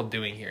 what is Marvel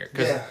doing here?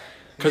 Because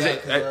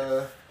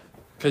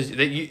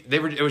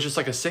it was just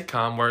like a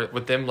sitcom where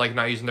with them like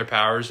not using their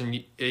powers,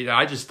 and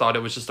I just thought it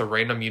was just a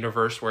random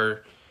universe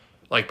where,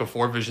 like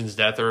before Vision's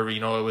death, or it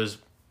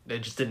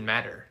just didn't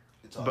matter.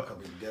 It's all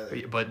coming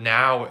together. But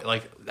now,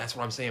 like that's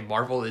what I'm saying.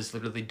 Marvel is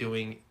literally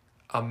doing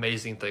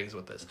amazing things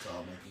with this. It's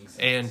all making sense.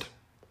 And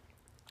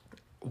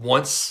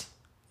once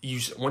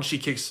she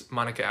kicks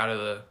Monica out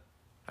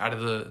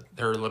of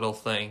her little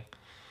thing,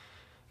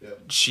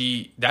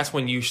 that's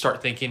when you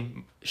start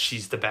thinking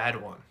she's the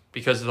bad one.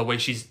 Because of the way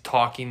she's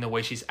talking, the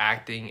way she's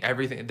acting,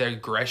 everything, the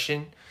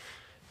aggression.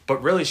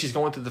 But really, she's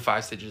going through the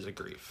 5 stages of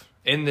grief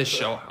in this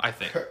show, I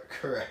think.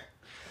 Correct.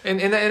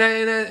 And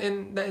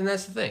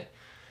that's the thing.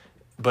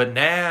 But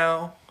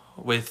now,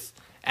 with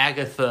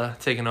Agatha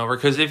taking over,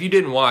 because if you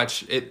didn't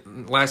watch it,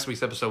 last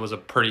week's episode was a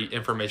pretty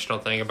informational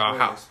thing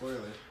about Spoiler.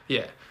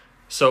 Yeah.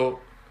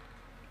 So,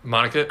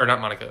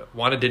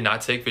 Wanda did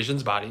not take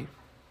Vision's body.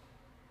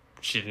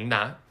 She did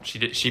not.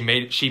 She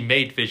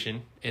made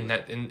Vision in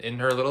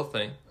her little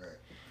thing.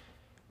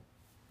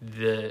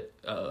 The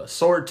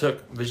Sword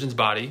took Vision's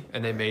body,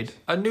 and they made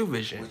a new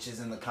Vision, which is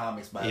in the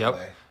comics, by the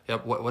way.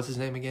 Yep. What's his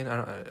name again?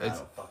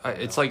 It's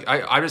know. like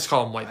I just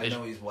call him White Vision.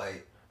 I know he's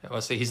white.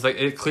 Let's say he's like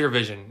a Clear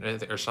Vision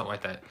or something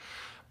like that.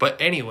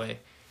 But anyway,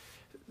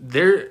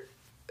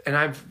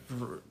 I've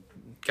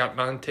gotten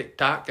on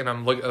TikTok and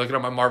I'm looking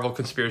at my Marvel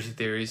conspiracy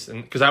theories,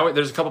 and because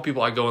there's a couple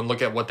people I go and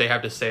look at what they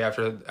have to say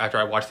after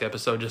I watch the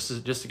episode just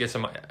to get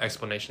some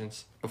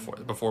explanations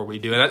before we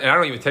do, and I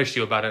don't even text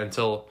you about it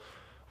until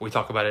we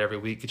talk about it every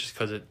week, just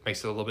because it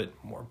makes it a little bit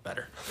more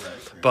better.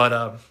 Right.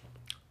 But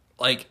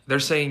like they're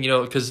saying,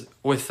 because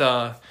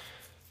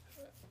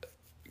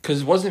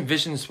wasn't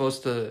Vision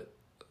supposed to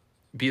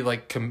be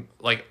like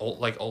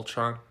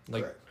Ultron,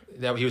 like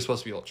that he was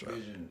supposed to be Ultron.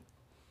 Vision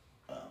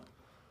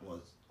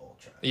was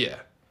Ultron. Yeah,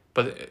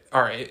 but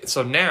all right.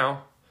 So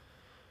now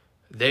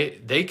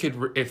they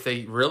could, if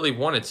they really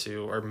wanted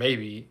to, or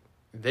maybe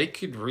they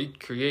could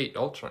recreate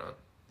Ultron.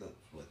 That's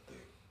what they're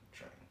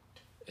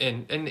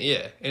trying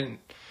to.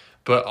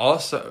 But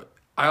also,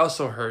 I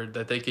also heard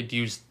that they could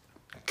use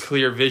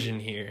Clear Vision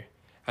here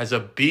as a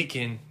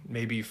beacon,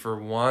 maybe for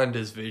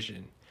Wanda's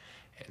Vision,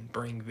 and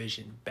bring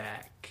Vision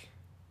back.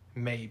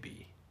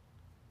 Maybe.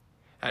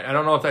 I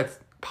don't know if that's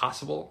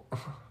possible.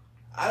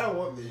 I don't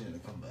want Vision to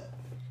come back.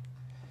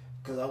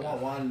 Because I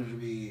want Wanda to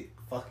be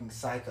fucking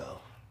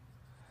psycho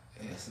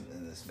in this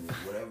movie,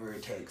 whatever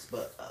it takes.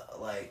 But,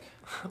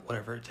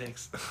 whatever it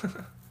takes.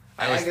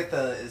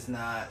 Agatha is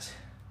not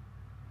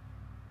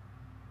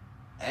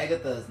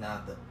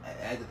the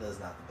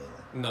villain.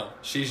 No,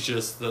 she's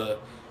just the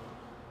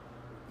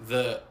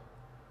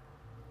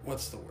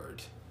what's the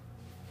word?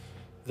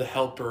 The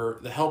helper,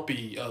 the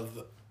helpy of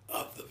the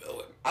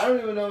villain. I don't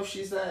even know if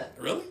she's that.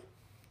 Really?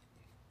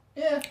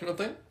 Yeah. You don't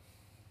think?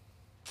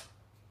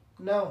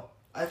 No,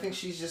 I think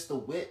she's just a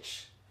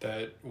witch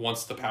that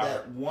wants the power.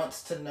 That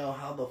wants to know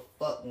how the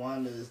fuck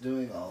Wanda is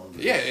doing all of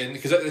this. Yeah, and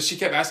because she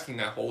kept asking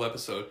that whole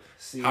episode,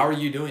 how are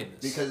you doing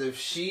this? Because if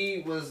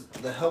she was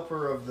the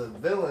helper of the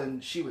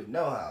villain, she would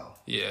know how.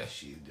 Yeah.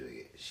 She's doing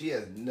it. She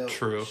has no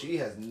True. She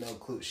has no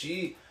clue.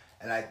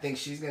 And I think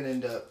she's gonna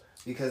end up,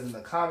 because in the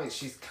comics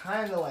she's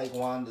kinda like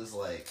Wanda's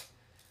like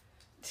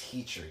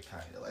teacher,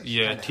 kinda like,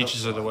 yeah,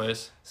 teaches her the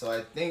ways. So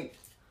I think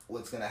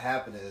what's gonna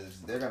happen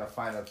is they're gonna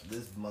find out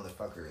this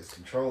motherfucker is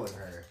controlling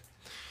her.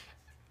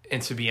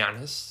 And to be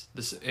honest,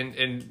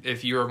 and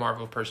if you're a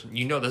Marvel person,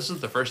 this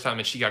is the first time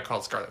that she got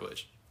called Scarlet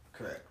Witch.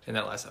 Correct. In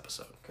that last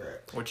episode.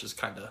 Correct. Which is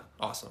kind of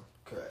awesome.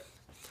 Correct.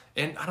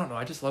 And I don't know,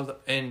 I just love that.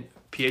 And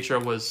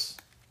Pietro was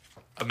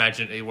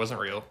imagined, it wasn't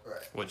real.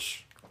 Right.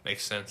 Which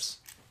makes sense.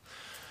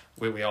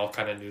 We all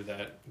kind of knew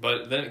that,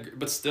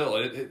 but still,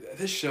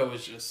 this show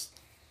is just.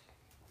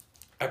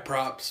 I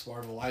props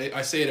Marvel.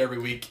 I say it every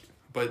week,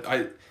 but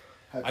I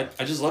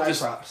just love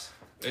this. Props.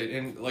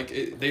 And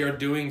like they are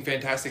doing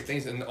fantastic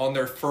things, and on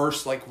their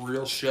first like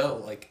real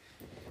show, like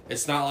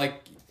it's not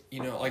like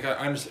like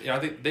I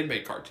think they've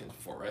made cartoons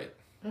before, right?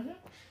 Mm-hmm.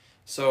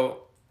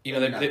 So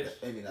maybe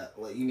not.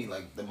 Like, you mean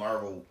like the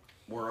Marvel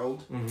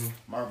world? Mm-hmm.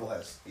 Marvel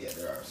has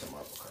there are some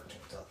Marvel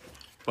cartoons out there.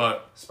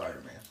 But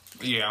Spider-Man.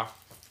 Yeah.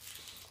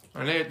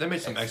 And they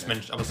made some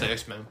X-Men. I would say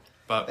X-Men,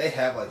 but they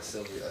have like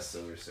Silver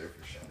Surfer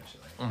show and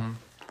shit like that. Mm-hmm.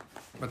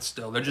 But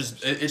still, they're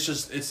just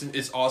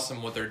it's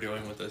awesome what they're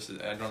doing with this.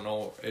 I don't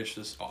know, it's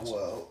just awesome.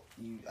 Well,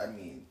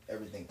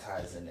 everything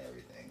ties into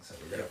everything. So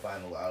we're gonna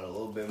find out a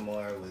little bit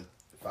more with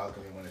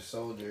Falcon and Winter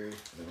Soldier.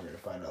 Then we're gonna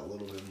find out a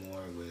little bit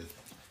more with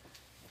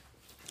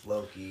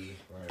Loki.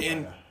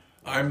 And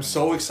I'm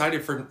so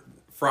excited for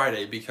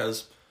Friday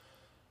because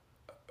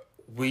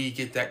we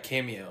get that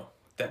cameo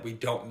that we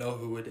don't know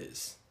who it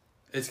is.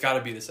 It's got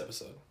to be this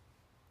episode.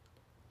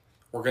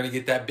 We're going to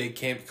get that big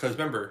camp. Because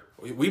remember,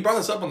 we brought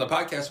this up on the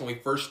podcast when we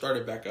first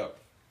started back up.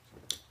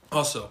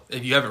 Also,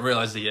 if you haven't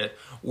realized it yet,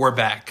 we're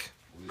back.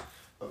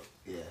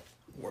 Yeah.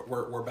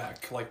 We're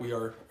back. Like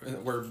we're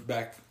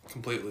back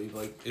completely.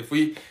 Like if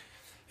we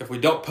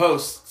don't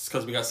post, it's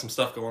because we got some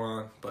stuff going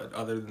on. But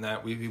other than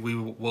that, we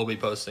will be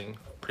posting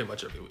pretty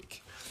much every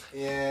week.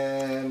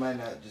 Yeah, it might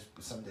not just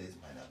some days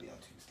it might not be on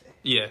Tuesday.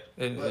 Yeah.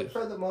 But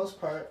for the most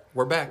part,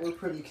 we're back. We're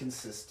pretty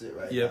consistent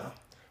right now.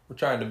 We're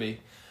trying to be.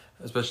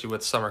 Especially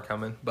with summer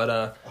coming,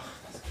 but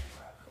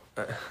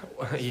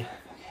yeah.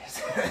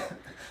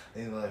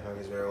 These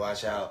motherfuckers better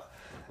watch out.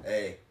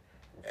 Hey,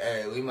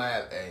 we might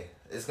have. Hey,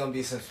 it's gonna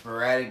be some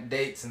sporadic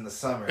dates in the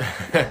summer.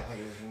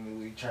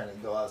 We trying to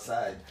go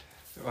outside.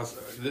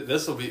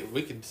 This will be.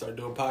 We can start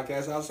doing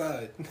podcasts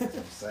outside.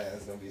 I'm saying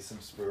it's gonna be some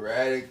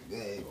sporadic.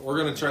 We're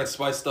gonna try to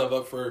spice stuff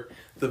up for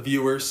the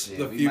viewers.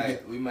 Yeah,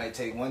 we might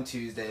take one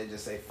Tuesday and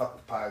just say fuck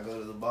the pod, go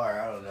to the bar.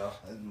 I don't know.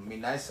 It'd be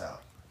nice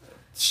out.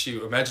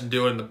 Shoot, imagine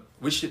doing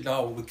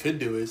what we could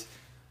do is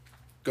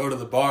go to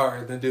the bar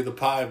and then do the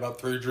pie about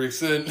 3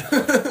 drinks in.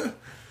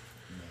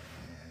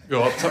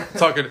 Go up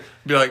talking,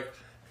 be like,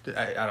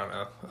 I don't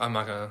know. I'm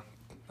not gonna.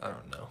 I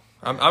don't know.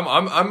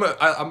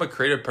 I'm a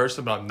creative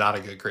person, but I'm not a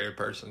good creative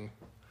person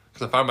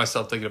because I find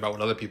myself thinking about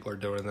what other people are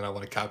doing and then I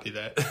want to copy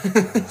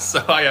that.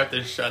 So I have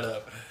to shut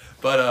up.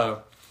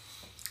 But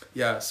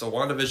yeah. So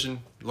WandaVision.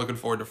 Looking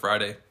forward to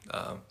Friday,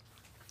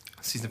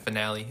 season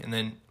finale, and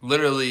then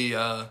literally.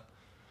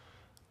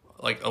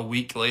 Like a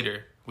week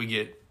later, we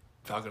get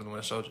Falcon and the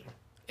Winter Soldier.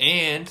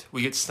 And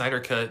we get Snyder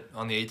Cut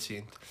on the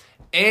 18th.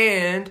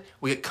 And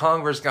we get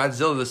Kong vs.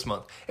 Godzilla this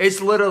month. It's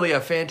literally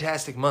a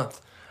fantastic month.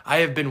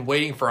 I have been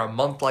waiting for a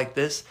month like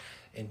this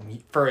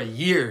and for a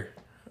year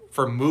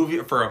for a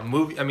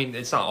movie. I mean,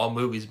 it's not all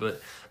movies,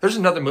 but there's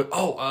another movie.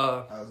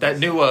 That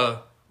new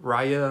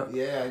Raya.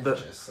 Yeah, I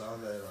just saw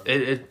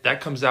that.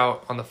 That comes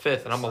out on the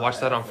 5th, and I'm going to watch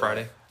that on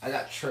Friday. I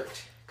got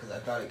tricked. Because I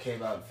thought it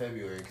came out in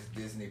February because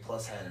Disney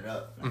Plus had it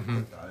up. And I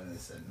clicked on it and it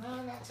said,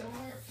 no, not till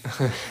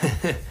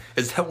March.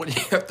 Is that what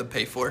you have to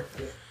pay for?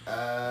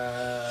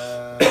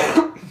 I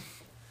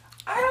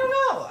don't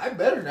know. I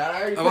better not.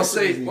 I must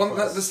say,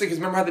 this thing is,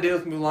 remember how they did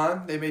with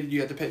Mulan? They made you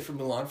had to pay for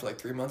Mulan for like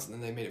 3 months and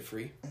then they made it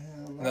free.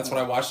 And that's when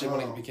I watched it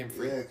when it became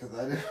free. Yeah, because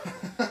I didn't.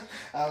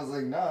 I was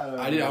like, no,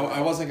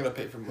 I wasn't gonna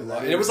pay for Mulan.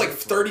 And it was like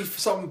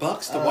 $30-something to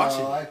watch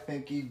it. I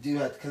think you do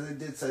have because it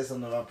did say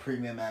something about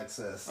premium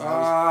access.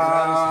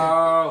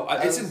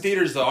 It's in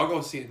theaters though. I'll go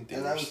see it in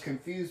theaters. And I was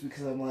confused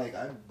because I'm like,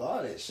 I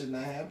bought it. Shouldn't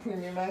I have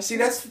premium access? See,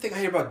 that's the thing I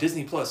hear about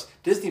Disney Plus.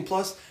 Disney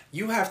Plus,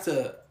 you have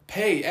to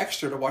pay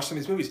extra to watch some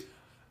of these movies.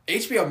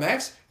 HBO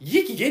Max,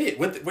 you can get it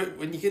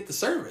when you get the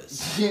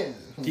service. Yeah,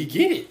 you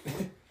get it.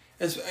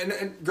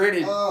 And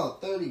granted,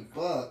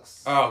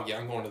 $30. Oh yeah,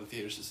 I'm going to the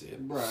theaters to see it,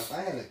 bro. If I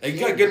had a kid, it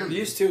got good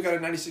reviews too. It got a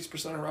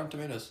 96% on Rotten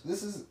Tomatoes.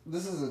 This is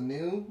a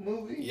new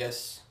movie.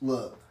 Yes.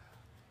 Look,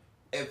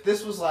 if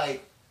this was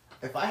like,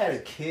 if I had a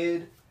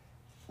kid,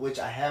 which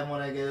I have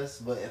one, I guess,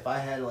 but if I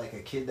had like a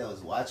kid that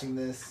was watching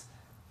this,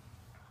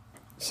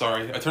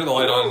 sorry, I turned the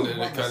light on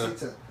and it kind of.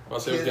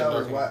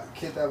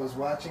 Kid that was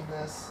watching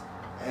this,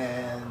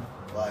 and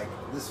like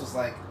this was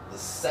like the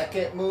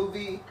second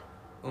movie.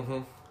 Mm-hmm.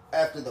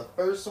 After the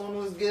first one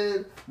was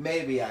good,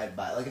 maybe I'd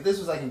buy it. Like, if this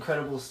was like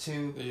Incredibles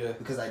 2, yeah,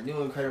 because I knew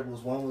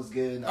Incredibles 1 was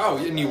good.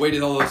 And you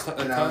waited all this time?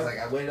 And I was like,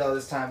 I waited all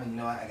this time,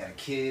 and I got a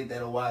kid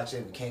that'll watch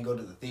it. We can't go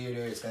to the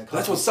theater. It's going to cost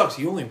That's what sucks.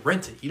 You only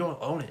rent it. You don't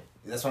own it.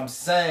 That's what I'm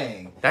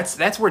saying.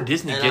 That's where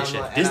Disney gets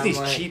you.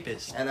 Disney's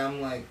cheapest. And I'm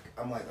like,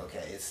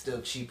 okay, it's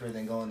still cheaper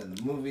than going to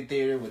the movie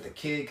theater with a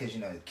kid, because,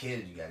 the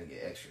kid, you got to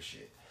get extra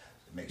shit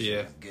to make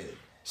sure it's good.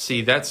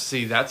 See,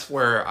 that's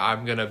where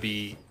I'm going to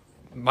be.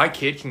 My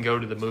kid can go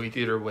to the movie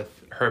theater with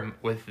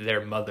their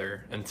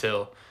mother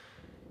until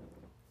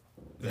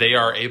they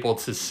are able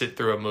to sit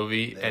through a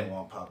movie and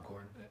want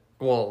popcorn.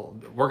 Well,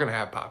 we're gonna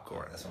have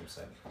popcorn. That's what I'm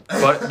saying.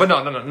 But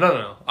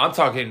no. I'm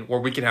talking where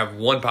we can have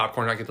one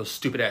popcorn and not get those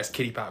stupid ass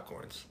kitty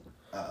popcorns.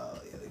 Oh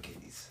yeah, the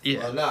kitties. Yeah.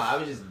 Well, no, I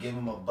would just give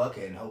them a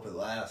bucket and hope it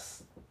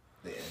lasts.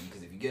 Then,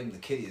 because if you give them the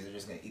kitties, they're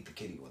just gonna eat the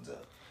kitty ones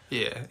up.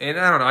 Yeah, and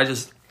I don't know.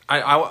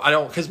 I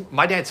don't, because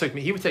my dad took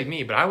me. He would take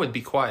me, but I would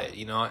be quiet.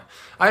 You know,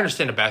 I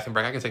understand a bathroom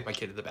break. I can take my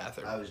kid to the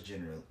bathroom. I was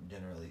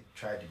generally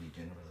tried to be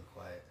generally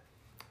quiet.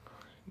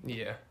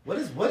 Yeah. What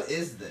is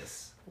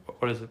this?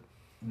 What is it?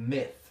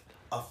 Myth,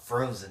 a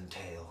frozen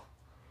tale.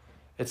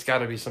 It's got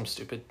to be some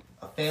stupid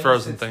A family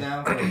frozen sits thing.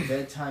 down for a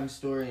bedtime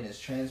story and is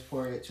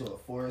transported to a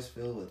forest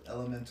filled with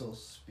elemental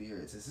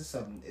spirits. Is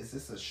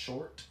this a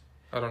short?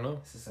 I don't know.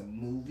 Is this a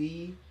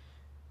movie?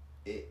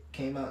 It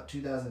came out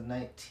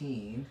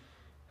 2019.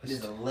 It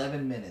is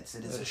 11 minutes.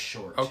 It is a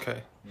short.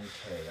 Okay.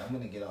 Okay, I'm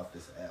gonna get off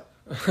this app.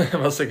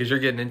 I'm say because you're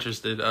getting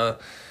interested.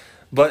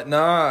 But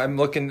nah, I'm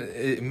looking.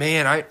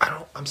 Man,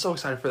 I'm so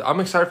excited for. I'm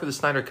excited for the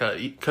Snyder Cut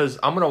because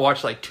I'm gonna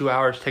watch like 2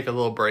 hours, take a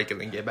little break, and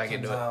then get back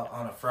Comes into it. out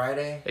on a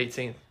Friday.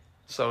 18th,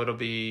 so it'll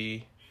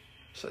be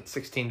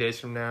 16 days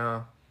from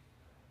now.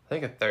 I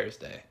think a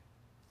Thursday.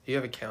 You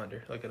have a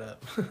calendar. Look it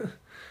up.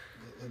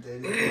 What day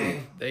is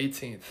it? The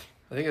 18th.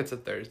 I think it's a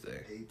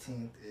Thursday.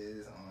 18th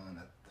is on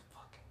a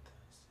fucking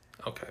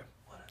Thursday. Okay.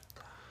 What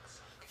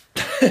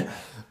a cocksucker.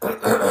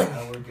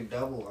 I work a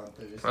double on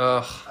Thursday.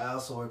 Ugh. I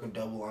also work a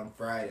double on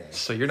Friday.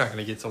 So you're not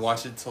gonna get to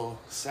watch it till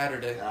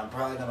Saturday. And I'm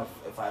probably gonna,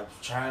 if I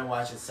try and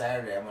watch it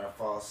Saturday, I'm gonna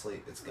fall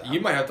asleep. You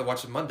might have to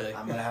watch it Monday.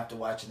 I'm gonna have to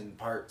watch it in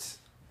parts.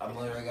 I'm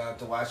literally gonna have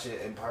to watch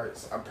it in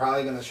parts. I'm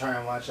probably gonna try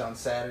and watch it on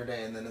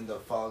Saturday and then end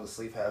up falling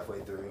asleep halfway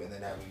through and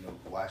then having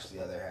to watch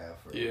the other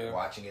half or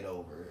watching it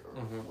over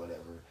or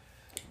whatever.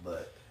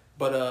 But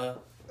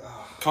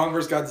Kong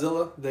vs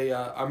Godzilla.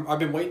 I've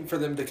been waiting for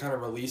them to kind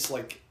of release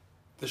like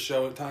the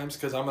show at times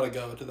because I'm gonna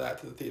go to the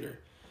theater.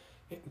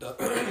 And, that's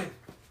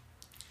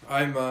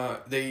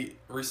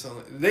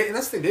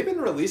the thing. They've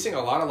been releasing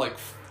a lot of like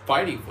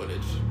fighting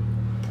footage,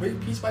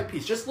 piece by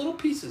piece, just little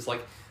pieces,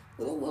 like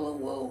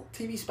little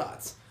TV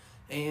spots.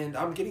 And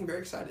I'm getting very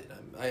excited.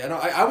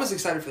 I was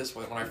excited for this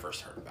when I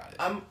first heard about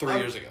it 3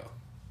 years ago.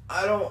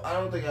 I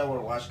don't think I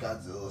want to watch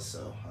Godzilla,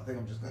 so I think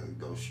I'm just gonna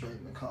go straight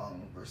into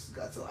Kong versus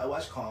Godzilla. I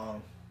watched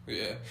Kong.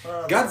 Yeah,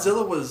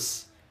 Godzilla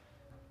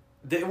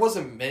it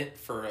wasn't meant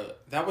for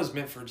that was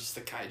meant for just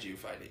the kaiju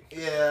fighting.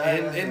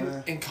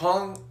 Yeah, and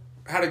Kong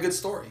had a good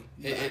story.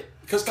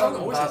 Because Kong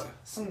always has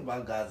something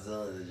about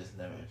Godzilla that just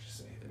never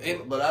interested me.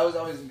 And, but I was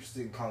always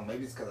interested in Kong.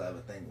 Maybe it's because I have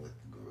a thing with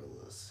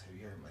gorillas. Have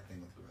you heard my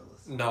thing with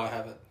gorillas? No, I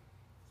haven't.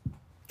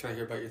 Can I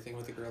hear about your thing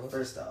with the gorillas?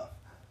 First off,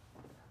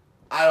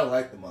 I don't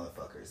like the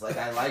motherfuckers. Like,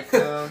 I like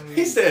them.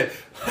 He said,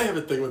 I have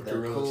a thing with They're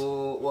gorillas.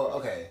 Cool. Well,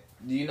 okay.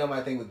 Do you know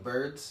my thing with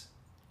birds?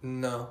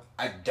 No.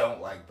 I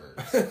don't like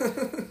birds.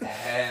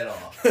 At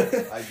all.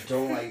 I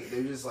don't like...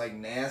 They're just, like,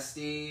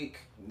 nasty.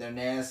 They're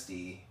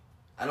nasty.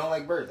 I don't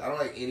like birds. I don't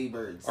like any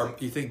birds.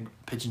 You think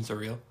pigeons are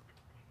real?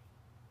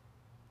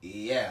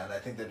 Yeah, and I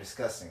think they're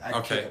disgusting.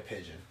 I'd kick a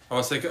pigeon. I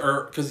was thinking...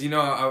 Because, you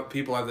know, how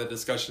people have that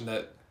discussion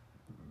that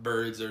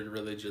birds are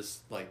really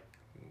just, like,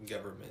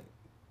 government...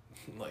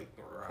 Like,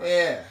 right.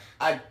 Yeah,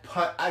 I'd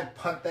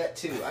punt that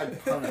too.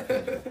 I'd punt a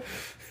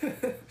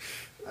pigeon.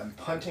 I'm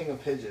punting a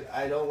pigeon.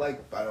 I don't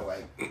like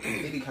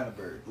any kind of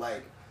bird.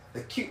 Like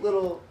the cute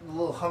little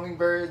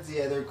hummingbirds.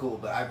 Yeah, they're cool.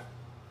 But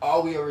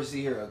all we ever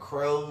see here are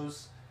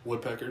crows,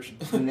 woodpeckers,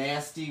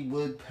 nasty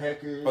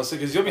woodpeckers. Oh, so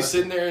because you'll be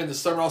sitting there in the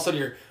summer, all of a sudden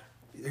you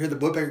hear the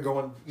woodpecker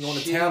going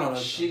to town on a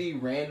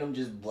shitty random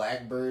just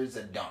black birds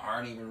that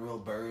aren't even real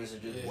birds.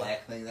 They're just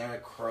black things. They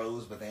aren't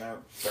crows, but they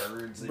aren't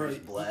birds. They're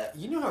just black.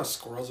 You know how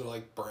squirrels are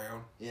like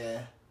brown?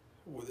 Yeah.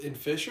 In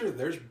Fisher,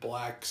 there's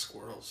black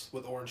squirrels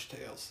with orange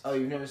tails. Oh,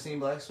 you've never seen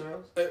black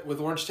squirrels? With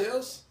orange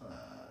tails?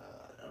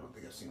 I don't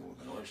think I've seen one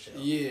with an orange tail.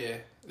 Yeah,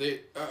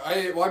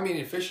 I mean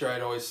in Fisher,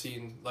 I'd always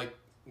seen like.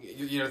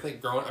 You know, I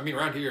think growing. I mean,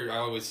 around here, I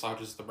always saw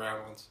just the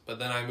brown ones. But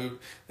then I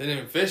moved. Then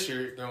in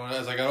Fisher,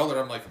 as I got older,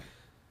 I'm like.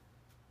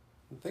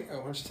 I think I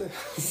watched it.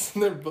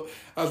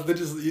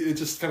 It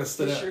just kind of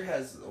stood out. Fisher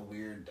has a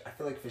weird. I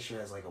feel like Fisher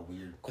has like a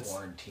weird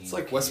quarantine. It's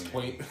like West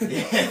Point.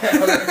 Yeah,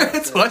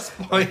 it's West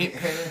Point.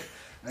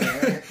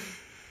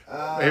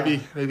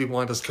 Maybe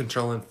Wanda's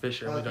controlling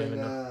Fisher. We don't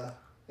even know.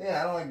 Yeah,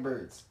 I don't like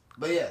birds,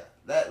 but yeah,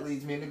 that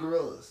leads me into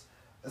gorillas.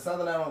 It's not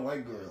that I don't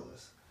like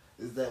gorillas.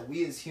 Is that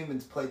we as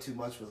humans play too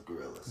much with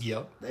gorillas.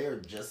 Yep. They are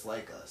just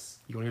like us.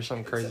 You want to hear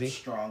something crazy?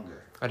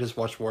 Stronger. I just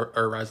watched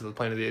Rise of the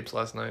Planet of the Apes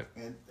last night.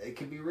 And it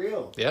could be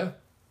real. Yeah.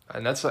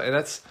 And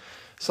that's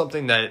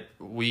something that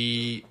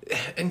we...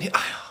 And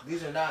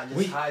these are not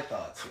just high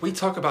thoughts. We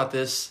talk about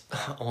this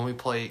when we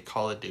play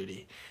Call of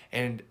Duty.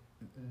 And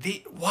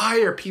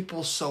why are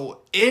people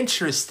so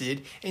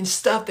interested in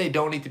stuff they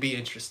don't need to be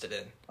interested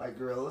in? Like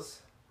gorillas?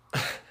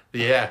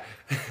 Yeah.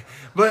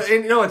 But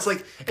it's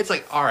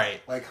like all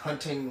right. Like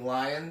hunting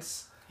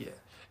lions? Yeah.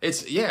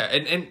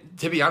 And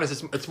to be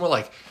honest, it's more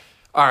like,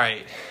 all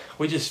right,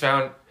 we just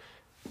found.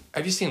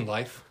 Have you seen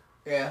Life?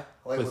 Yeah,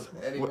 like with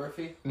Eddie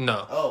Murphy?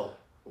 No. Oh.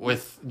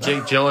 With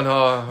Jake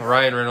Gyllenhaal,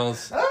 Ryan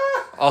Reynolds,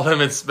 all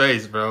them in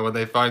space, bro. When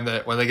they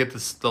get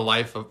the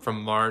life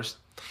from Mars,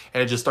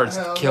 and it just starts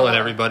killing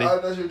everybody. I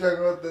thought you were talking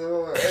about the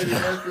one with Eddie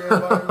Murphy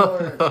and Martin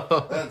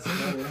Lawrence.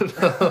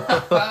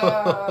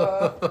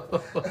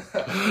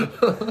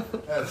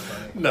 That's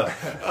funny.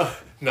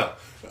 No.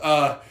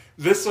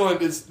 This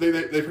one is they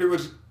pretty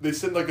much they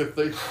send like a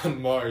thing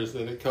on Mars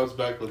and it comes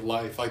back with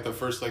life. Like the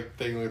first like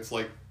thing that's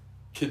like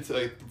kids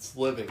like it's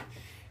living,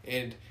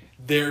 and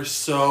they're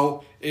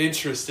so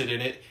interested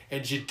in it,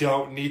 and you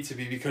don't need to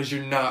be because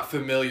you're not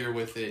familiar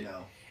with it.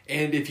 No.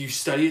 And if you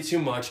study it too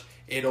much,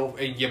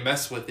 and you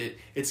mess with it,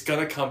 it's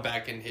gonna come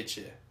back and hit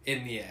you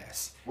in the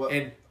ass.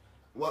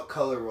 What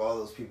color were all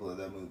those people in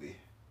that movie?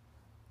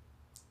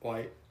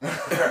 White.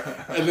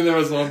 And then there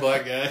was one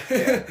black guy.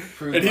 Yeah,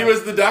 and he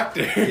was the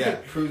doctor. Yeah,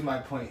 proves my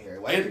point here.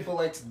 White people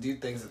like to do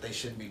things that they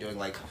shouldn't be doing,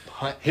 like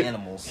hunt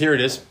animals. Here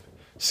it is.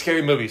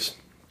 Scary movies.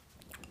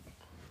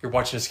 You're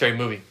watching a scary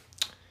movie.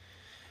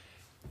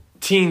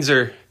 Teens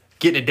are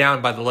getting it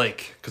down by the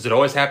lake, because it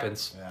always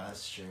happens. Yeah,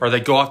 that's true. Or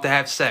they go off to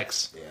have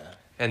sex. Yeah.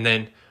 And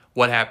then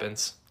what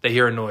happens? They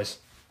hear a noise.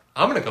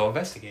 I'm going to go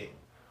investigate.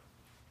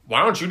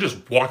 Why don't you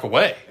just walk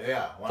away?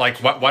 Yeah. Why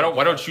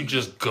don't you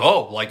just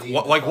go? Like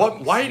what?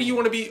 Why do you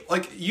want to be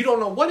like? You don't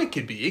know what it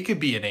could be. It could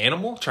be an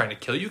animal trying to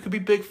kill you. It could be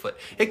Bigfoot.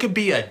 It could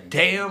be a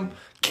damn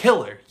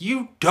killer.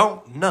 You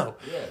don't know.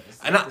 Yeah.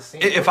 And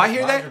if I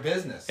hear that,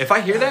 if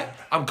I hear that,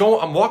 I'm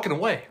walking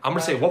away. I'm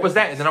gonna say, what was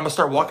that? And then I'm gonna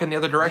start walking the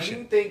other direction.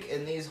 Do you think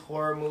in these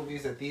horror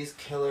movies that these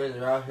killers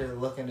are out here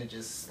looking to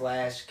just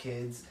slash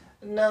kids?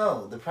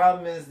 No, the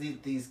problem is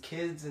these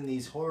kids in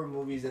these horror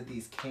movies at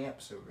these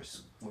camps or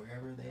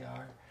wherever they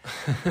are,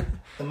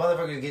 the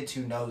motherfuckers get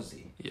too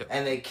nosy. Yep.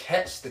 And they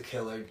catch the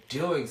killer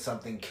doing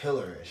something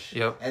killerish.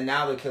 Yep. And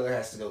now the killer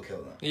has to go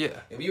kill them. Yeah.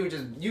 If you would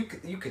just, you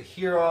could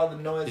hear all the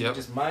noise, Yep. you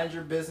just mind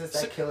your business,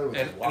 that killer would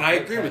just walk And I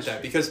agree with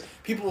that, because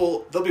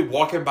they'll be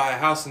walking by a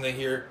house and they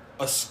hear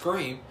a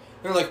scream.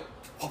 They're like,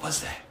 what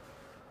was that?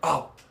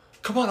 Oh,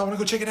 come on, I want to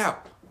go check it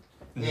out.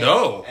 Yeah.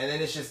 No. And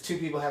then it's just two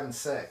people having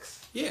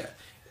sex. Yeah.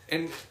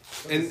 And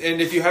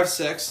if you have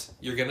sex,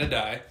 you're gonna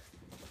die.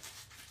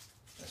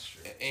 That's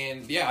true.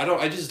 And yeah, I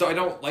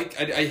don't like,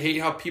 I hate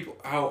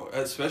how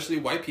especially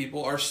white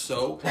people are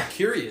so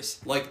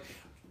curious. Like,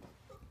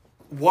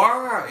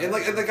 why? And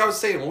like I was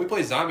saying, when we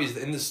play zombies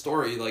in this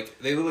story, like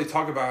they literally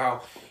talk about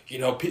how,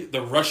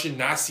 the Russian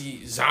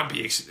Nazi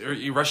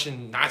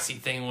Russian Nazi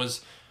thing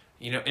was,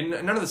 and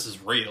none of this is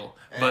real,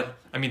 but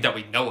I mean that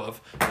we know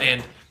of,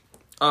 and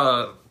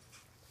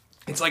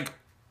it's like,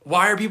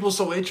 why are people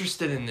so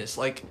interested in this?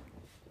 Like,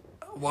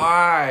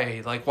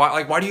 why?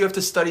 Why do you have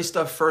to study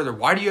stuff further?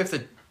 Why do you have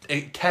to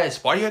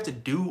test? Why do you have to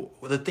do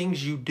the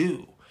things you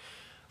do?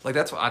 Like,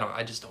 that's what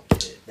I just don't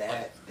get it.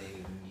 That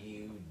thing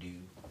you do.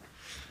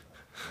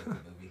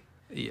 Movie.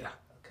 Yeah. Okay.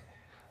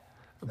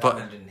 But That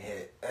one didn't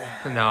hit.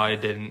 no,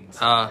 it didn't.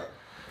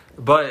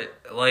 But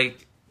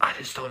like, I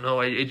just don't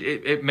know.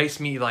 It makes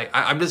me like,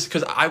 I'm just,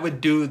 because I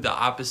would do the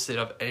opposite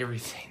of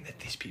everything that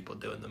these people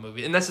do in the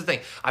movie. And that's the thing.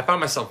 I find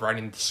myself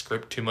writing the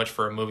script too much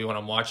for a movie when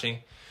I'm watching.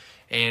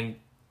 And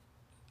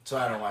So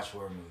I don't watch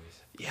horror movies.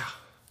 yeah,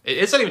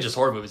 it's not even just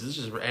horror movies. It's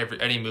just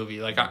any movie.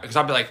 Like, because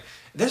I'll be like,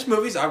 there's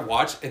movies I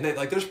watch, and then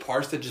like there's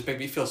parts that just make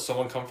me feel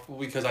so uncomfortable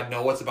because I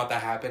know what's about to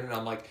happen, and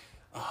I'm like,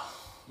 oh.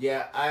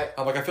 Yeah,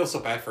 I feel so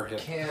bad for him.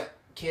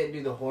 Can't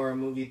do the horror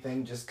movie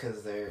thing just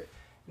because they're.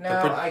 No,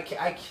 I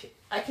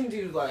can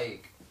do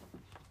like.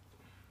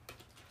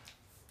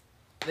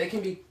 They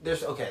can be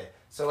okay.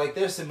 So like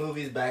there's some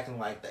movies back in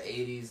like the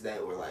 80s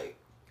that were like,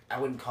 I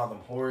wouldn't call them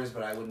horrors,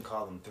 but I wouldn't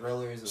call them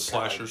thrillers. It was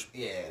Slashers.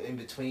 Kind of like, in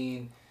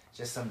between,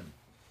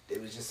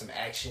 it was just some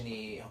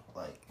actiony,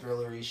 like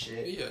thrillery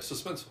shit. Yeah,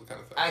 suspenseful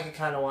kind of thing. I could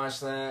kind of watch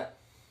that,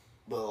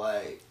 but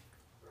like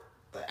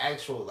the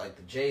actual, like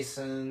the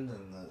Jason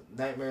and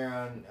the Nightmare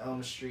on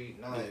Elm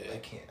Street, no, I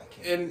can't.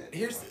 And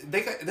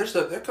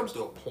there comes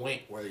to a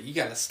point where you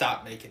got to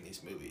stop making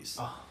these movies.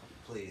 Oh,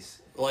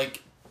 please.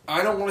 Like,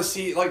 I don't want to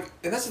see, like,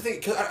 and that's the thing,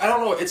 because I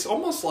don't know, it's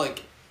almost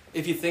like,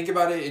 if you think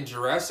about it, in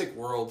Jurassic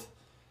World,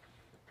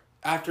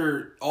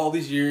 after all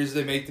these years,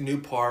 they make the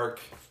new park,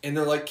 and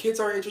they're like, kids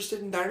aren't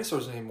interested in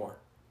dinosaurs anymore.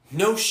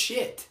 No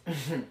shit.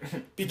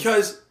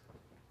 Because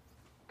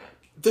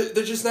they're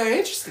just not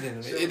interested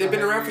in them. They've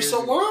been around for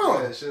so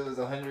long. Yeah, shit was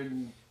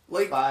 500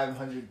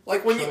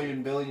 like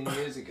trillion billion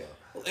years ago.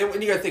 And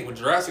when you gotta think, when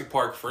Jurassic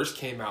Park first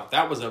came out,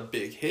 that was a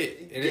big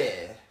hit. And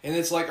and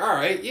it's like, all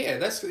right, yeah,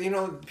 that's,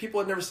 people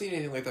had never seen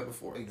anything like that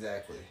before.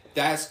 Exactly.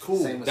 That's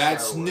cool. Same with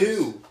That's Star Wars.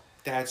 new.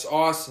 That's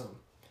awesome.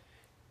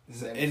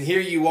 And here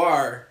you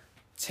are,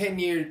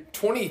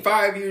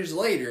 25 years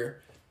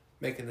later,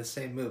 making the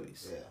same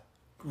movies. Yeah.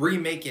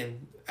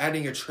 Remaking,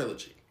 adding a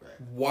trilogy. Right.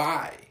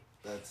 Why?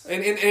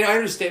 And I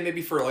understand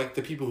maybe for like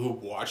the people who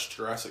watched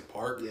Jurassic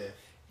Park. Yeah.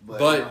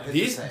 But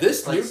this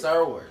it's like new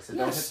Star Wars. It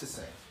don't Yes. hit the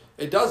same.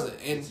 It doesn't.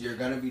 And You're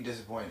gonna be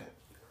disappointed.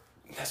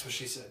 that's what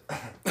she said.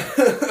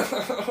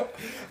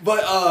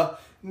 But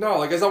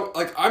no,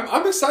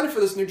 I'm excited for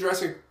this new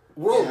Jurassic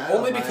World, Yeah, I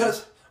don't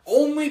mind.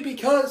 only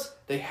because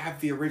they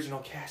have the original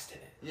cast in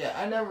it. Yeah,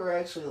 I never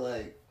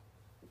actually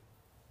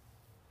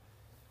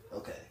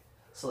Okay,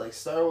 so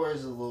Star Wars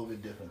is a little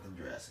bit different than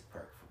Jurassic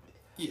Park for me.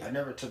 Yeah. I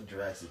never took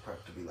Jurassic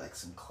Park to be like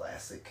some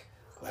classic.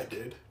 I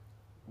did.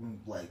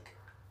 Like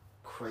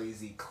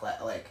crazy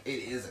like it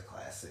is a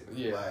classic.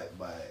 Yeah.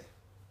 By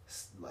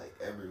like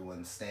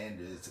everyone's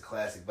standards, it's a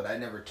classic. But I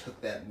never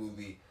took that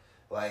movie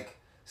like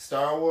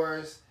Star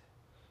Wars.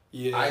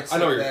 Yeah, I know where took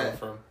you're that coming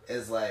from.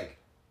 as like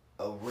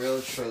a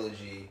real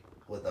trilogy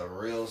with a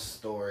real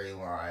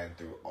storyline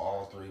through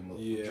all three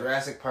movies. Yeah.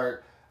 Jurassic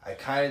Park, I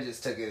kind of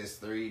just took it as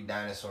 3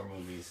 dinosaur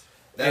movies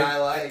that I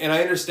like. And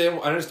I understand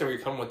where you're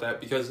coming with that,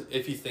 because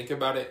if you think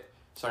about it,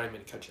 sorry, I didn't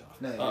mean to cut you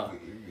off. No,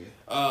 you're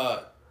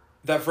good.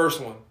 That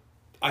first one,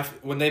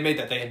 when they made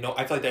that, I feel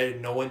like they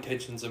had no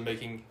intentions of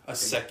making a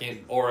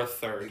second or a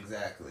third.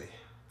 Exactly.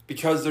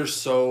 Because they're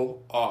so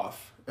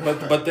off.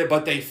 But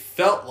they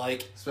felt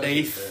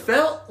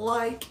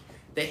like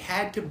they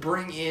had to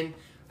bring in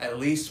at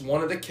least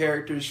one of the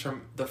characters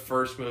from the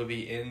first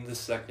movie in the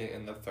second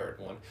and the third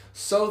one,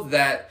 so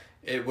that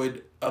it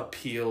would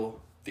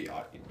appeal the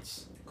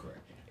audience. Correct.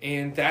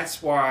 And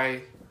that's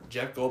why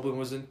Jeff Goldblum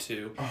was in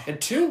 2. And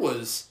 2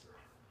 was...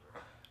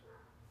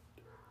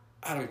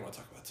 I don't even want to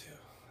talk about 2.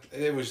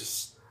 It was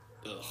just...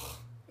 Ugh.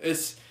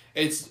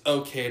 It's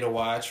okay to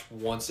watch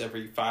once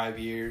every 5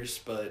 years,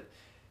 but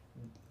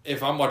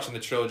if I'm watching the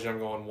trilogy, I'm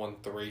going 1,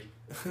 3.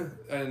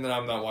 And then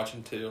I'm not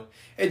watching 2.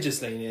 It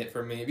just ain't it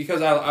for me,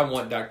 because I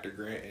want Dr.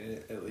 Grant in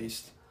it, at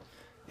least.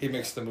 He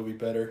makes the movie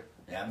better.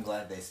 Yeah, I'm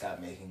glad they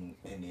stopped making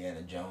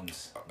Indiana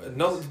Jones.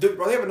 No, they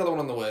have another one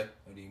on the way.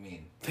 What do you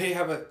mean? They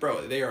have it,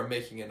 bro. They are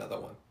making another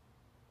one.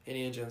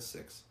 Indiana Jones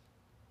 6.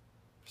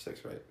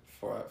 6, right?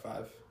 4,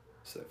 5.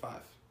 6, 5.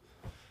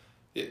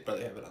 Yeah, but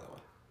they have another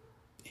one.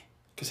 Yeah.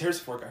 Because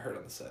Harrison Ford got hurt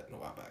on the set a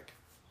while back.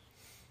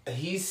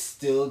 He's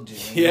still doing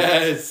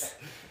Yes.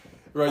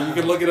 Right, you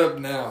can look it up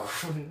now.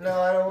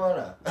 No, I don't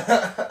wanna.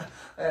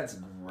 That's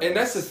gross. And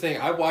that's the thing.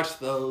 I watched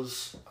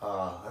those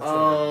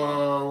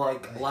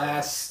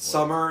last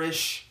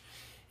summer-ish,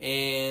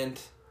 and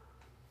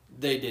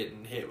they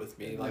didn't hit with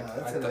me. No,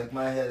 Like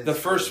my head is the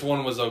first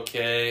one was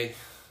okay.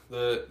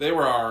 They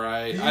were all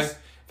right. I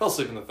fell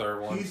asleep in the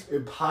third one. He's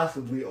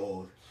impossibly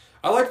old.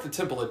 I liked the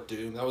Temple of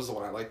Doom. That was the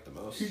one I liked the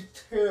most. He's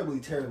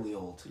terribly, terribly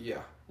old.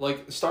 Yeah.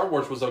 Like, Star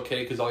Wars was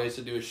okay because all you had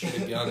to do is shoot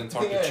a gun and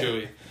talk Yeah. to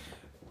Chewie.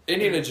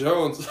 Indiana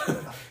Jones,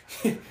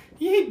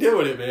 he ain't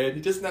doing it, man.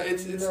 He just not.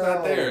 It's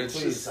not there. It's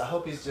please. just. I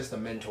hope he's just a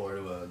mentor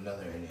to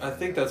another Indiana. I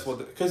think that's what,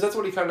 because that's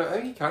what he kind of. I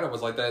think he kind of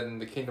was like that in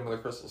the Kingdom of the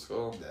Crystal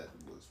Skull. That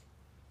was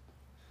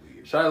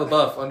weird. Shia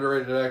LaBeouf,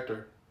 underrated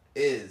actor.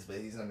 Is, but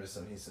he's in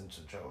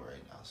some trouble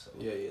right now. So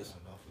Yeah, he is. I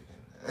don't know if we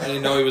can. I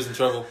didn't know he was in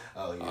trouble.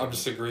 Oh yeah. I'm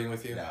just agreeing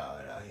with you. No,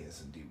 he has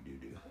some deep doo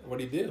doo.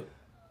 What'd he do?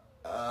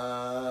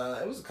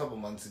 It was a couple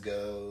months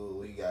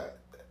ago. He got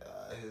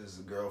his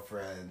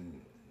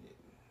girlfriend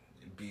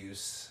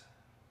abuse.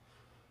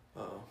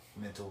 Oh.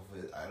 Mental,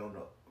 I don't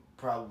know.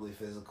 Probably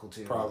physical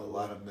too. Probably. A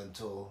lot of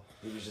mental.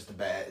 He was just a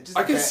bad.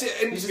 I could see,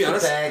 and He's to be just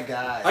honest, a bad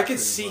guy. I could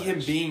see him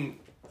much. being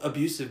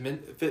abusive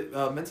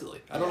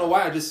mentally. I don't know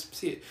why. I just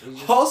see it. He's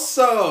just-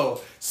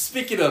 Also,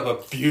 speaking of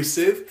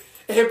abusive,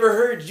 Amber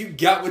Heard, you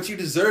got what you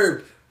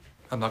deserved.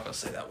 I'm not gonna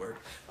say that word.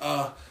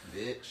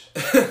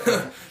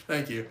 Bitch.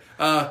 Thank you.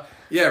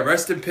 Yeah,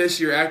 rest in peace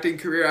your acting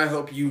career. I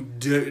hope you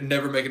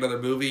never make another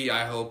movie.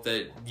 I hope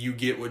that you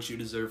get what you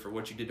deserve for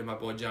what you did to my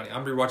boy Johnny.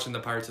 I'm rewatching the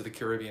Pirates of the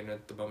Caribbean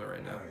at the moment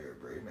right now. Oh, you're a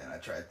brave man. I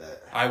tried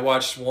that. I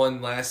watched one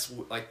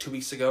 2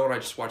 weeks ago, and I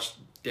just watched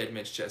Dead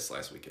Man's Chest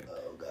last weekend.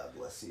 Oh, God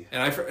bless you.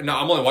 And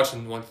I'm only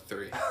watching 1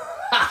 through 3.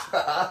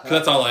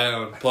 That's all I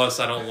own.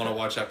 Plus, I don't want to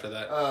watch after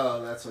that.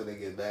 Oh, that's where they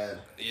get bad.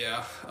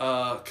 Yeah.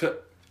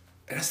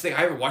 And that's the thing.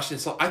 I haven't watched it,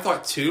 so I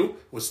thought 2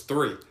 was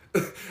 3.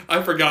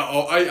 I forgot.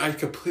 Oh, I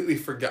completely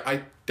forgot.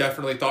 I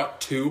definitely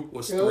thought 2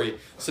 was 3.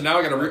 So now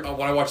I gotta when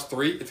I watch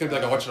 3, it's gonna be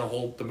like I'm watching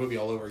the movie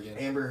all over again.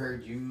 Amber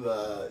Heard,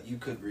 you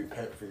could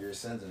repent for your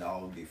sins and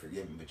all would be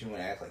forgiven, but you want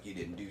to act like you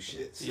didn't do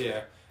shit. So.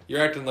 Yeah, you're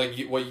acting like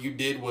what you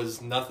did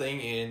was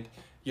nothing, and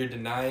you're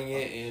denying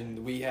it,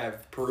 and we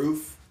have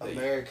proof.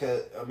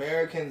 Americans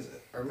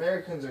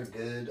are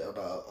good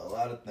about a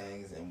lot of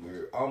things, and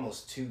we're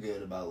almost too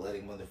good about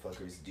letting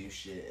motherfuckers do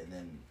shit and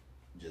then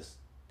just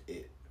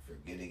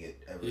forgetting it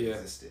ever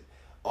existed.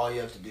 All you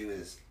have to do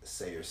is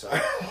say you're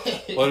sorry. I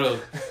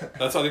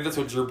think that's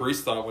what Drew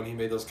Brees thought when he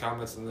made those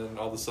comments, and then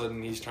all of a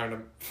sudden he's trying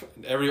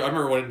to. I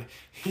remember when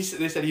they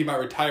said he might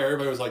retire.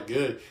 Everybody was like,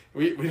 "Good,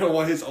 we don't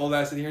want his old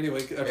ass in here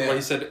anyway." After what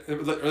he said, or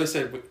they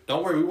said,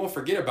 "Don't worry, we won't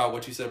forget about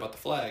what you said about the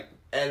flag."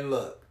 And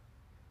look,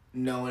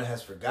 no one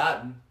has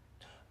forgotten,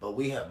 but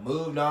we have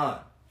moved on.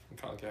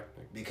 Colin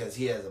Kaepernick, because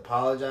he has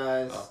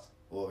apologized.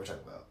 What we're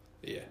talking about?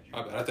 Yeah,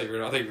 I think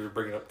you were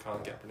bringing up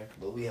Colin Kaepernick.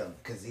 But we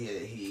have, because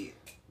he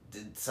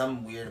did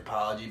some weird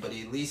apology, but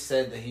he at least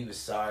said that he was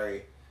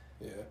sorry.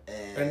 Yeah,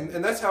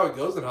 and that's how it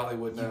goes in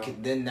Hollywood now.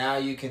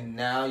 You can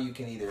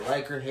either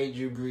like or hate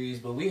Drew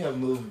Brees, but we have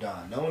moved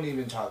on. No one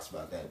even talks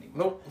about that anymore.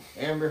 Nope.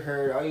 Amber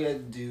Heard, all you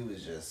had to do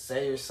is just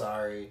say you're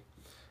sorry,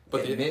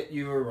 but admit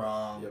you were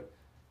wrong. Yep.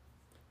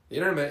 The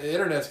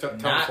internet's coming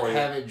for you. Not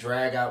have it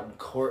drag out in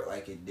court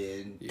like it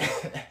did. Yeah.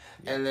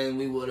 And then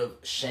we would have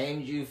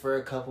shamed you for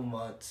a couple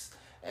months,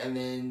 and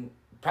then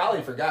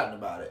probably forgotten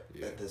about it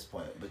at this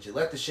point. But you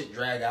let the shit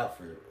drag out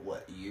for,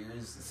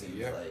 years? It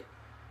seems like.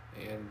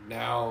 And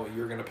now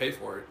you're going to pay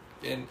for it.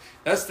 And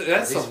that's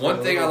the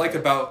one thing I like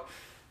about,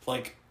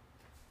 like,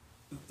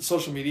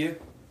 social media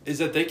is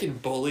that they can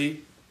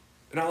bully,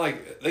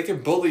 they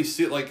can bully,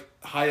 like,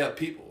 high-up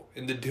people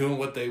into doing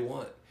what they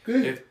want.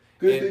 Good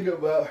thing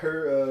about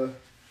her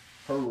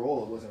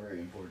role, it wasn't very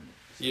important.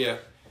 Yeah.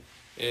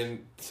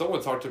 And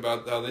someone talked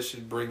about how they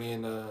should bring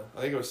in,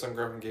 I think it was some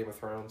girl from Game of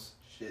Thrones.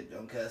 Shit,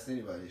 don't cast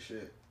anybody,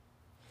 shit.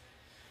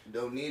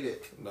 Don't need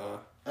it. Nah.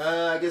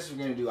 I guess we're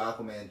going to do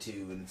Aquaman 2,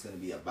 and it's going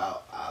to be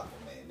about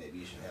Aquaman. Maybe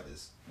you should have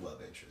his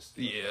love interest.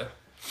 Yeah.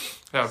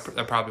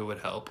 That probably would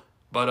help.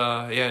 But,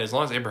 yeah, as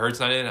long as Amber Heard's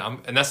not in it,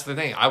 and that's the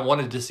thing, I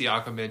wanted to see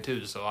Aquaman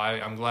 2, so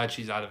I'm glad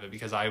she's out of it,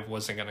 because I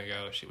wasn't going to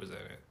go if she was in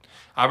it.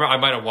 I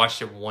might have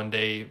watched it one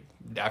day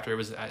after it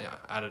was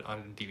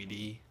on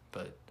DVD,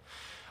 but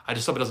I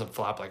just hope it doesn't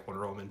flop like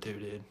Wonder Woman 2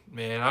 did.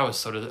 Man, I was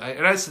so... and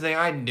that's the thing,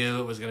 I knew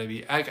it was going to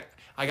be...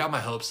 I got my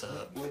hopes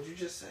up. What'd you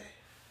just say?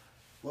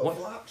 What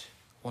flopped?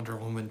 Wonder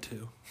Woman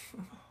 2.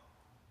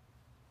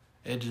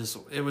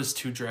 It was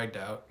too dragged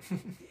out. Yeah,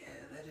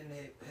 that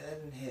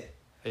didn't hit.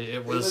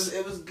 It was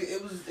okay.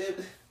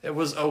 It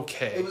was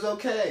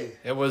okay.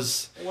 It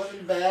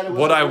wasn't bad.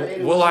 Will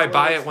I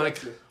buy it when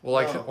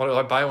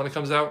it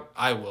comes out?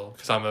 I will,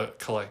 because I'm a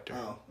collector.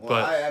 Oh,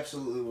 well, I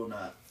absolutely will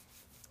not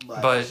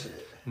buy but that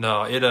shit.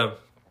 No,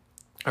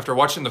 after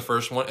watching the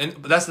first one,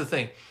 but that's the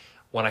thing.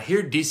 When I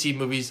hear DC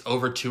movies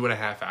over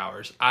 2.5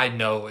 hours, I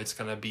know it's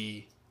gonna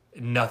be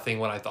nothing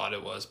what I thought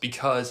it was,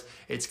 because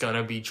it's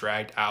gonna be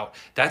dragged out.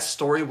 That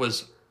story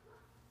was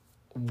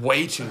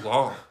way too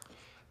long.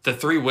 The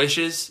 3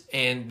 wishes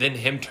and then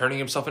him turning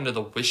himself into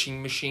the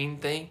wishing machine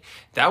thing,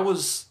 that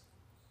was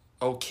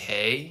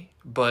okay,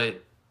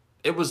 but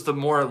it was the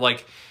more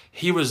like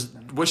he was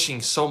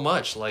wishing so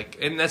much, like,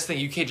 and that's the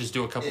thing, you can't just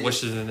do a couple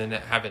wishes and then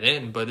have it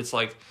end, but it's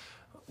like,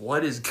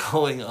 what is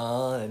going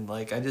on?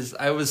 Like,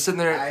 I was sitting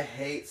there. I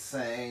hate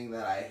saying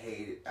that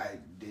I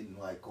didn't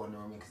like Wonder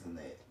Woman, because then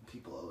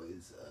people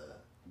always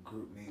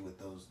group me with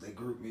those. They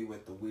group me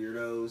with the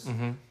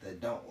weirdos that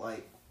don't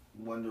like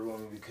Wonder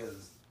Woman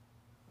because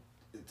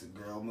it's a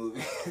girl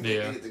movie.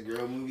 Yeah, it's a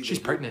girl movie. She's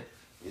pregnant.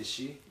 Is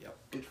she? Yep.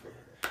 Good for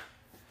her.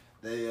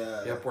 They.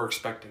 Yep, we're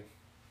expecting.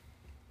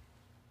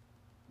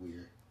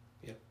 Weird.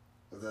 Yep.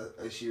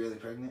 Is she really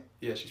pregnant?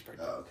 Yeah, she's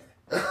pregnant. Oh, okay.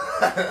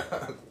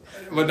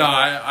 But no,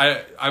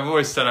 I've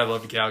always said I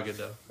love Gal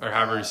Gadot, or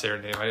however you say her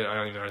name. I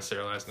don't even know how to say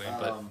her last name,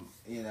 but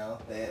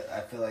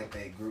I feel like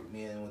they group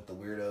me in with the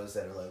weirdos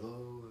that are like,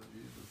 oh,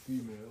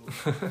 she's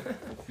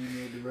a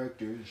female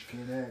director, she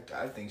can't act.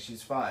 I think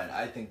she's fine.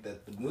 I think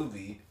that the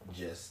movie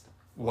just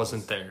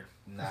wasn't there.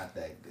 Not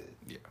that good.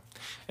 Yeah,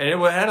 and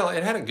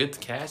it had a good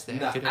cast. I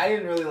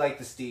didn't really like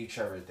the Steve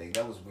Trevor thing.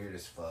 That was weird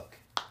as fuck.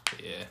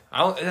 Yeah,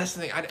 that's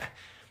the thing.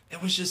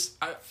 It was just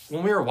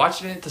when we were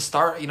watching it to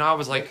start, I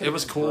was like, it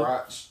was cool.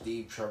 Brought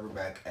Steve Trevor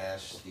back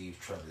as Steve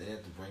Trevor. They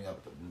had to bring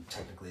up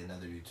technically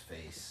another dude's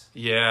face.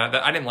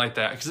 Yeah, I didn't like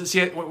that, because see,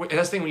 that's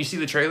the thing, when you see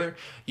the trailer,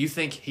 you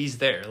think he's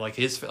there, like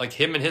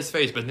him and his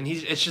face, but then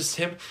it's just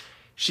him.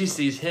 She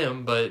sees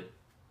him, but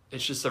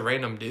it's just a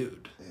random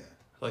dude. Yeah,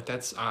 like,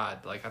 that's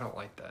odd. Like, I don't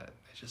like that.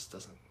 It just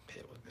doesn't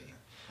hit with me.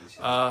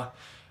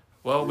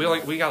 Well,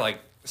 we got like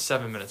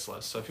 7 minutes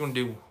left, so if you want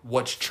to do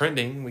what's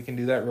trending, we can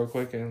do that real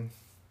quick and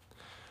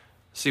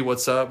see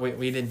what's up.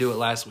 We didn't do it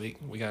last week.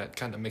 We got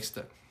kind of mixed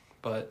up.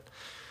 But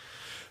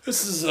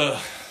this is a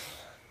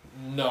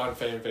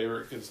non-fan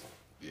favorite, because,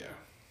 yeah.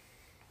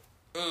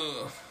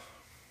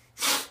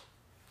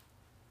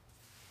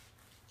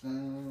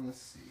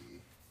 Let's see.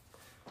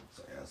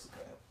 Sorry, I was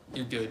looking at...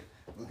 You're good.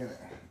 Looking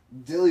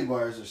at... Dilly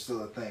bars are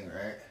still a thing,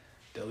 right?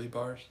 Dilly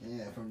bars?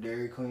 Yeah, from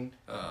Dairy Queen.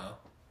 Yeah,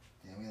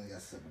 we only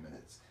got 7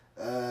 minutes.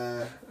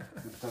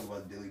 We'll talk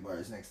about Dilly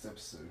bars next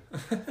episode.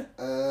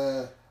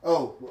 How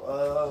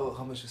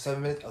much?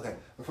 7 minutes? Okay.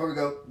 Before we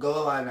go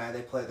Illini.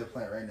 They're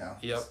playing right now.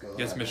 Yep.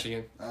 Against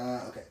Michigan.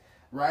 Okay.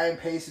 Ryan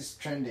Pace is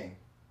trending.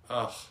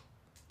 Ugh.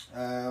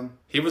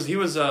 He was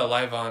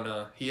live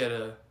on. He had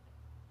a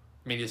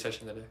media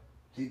session today.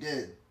 He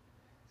did.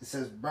 It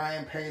says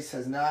Brian Pace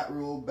has not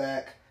ruled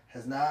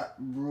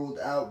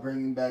out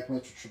bringing back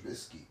Mitchell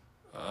Trubisky.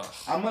 Ugh.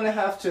 I'm gonna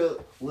have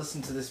to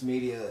listen to this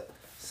media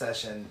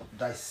session,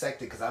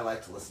 dissect it, because I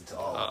like to listen to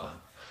all of them,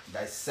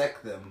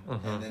 dissect them,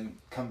 and then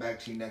come back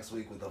to you next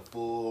week with a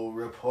full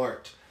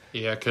report.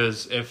 Yeah,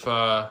 because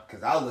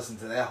because I'll listen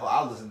to that whole,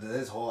 I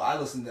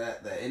listen to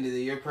the end of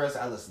the year press.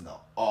 I listen to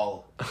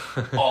all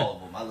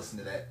of them. I listen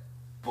to that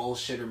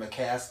bullshitter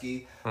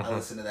McCaskey. I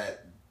listen to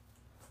that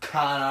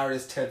con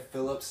artist Ted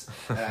Phillips,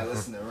 and I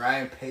listen to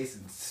Ryan Pace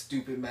and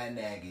stupid Matt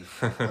Nagy.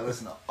 I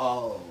listen to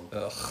all of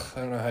them. Ugh, I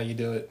don't know how you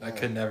do it. I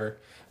could never.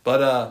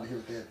 But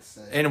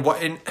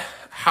and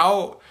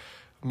how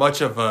much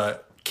of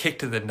a kick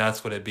to the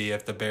nuts would it be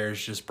if the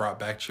Bears just brought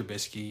back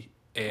Trubisky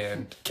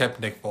and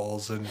kept Nick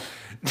Foles and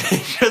they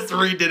just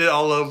redid it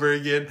all over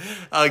again?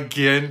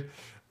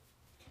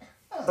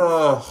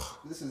 Oh,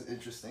 this is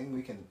interesting.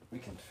 We can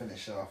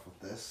finish off with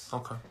this.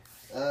 Okay.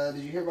 Did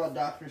you hear about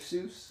Dr.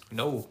 Seuss?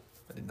 No,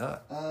 I did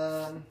not.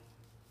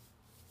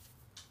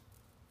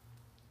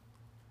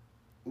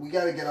 We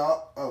gotta get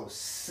all.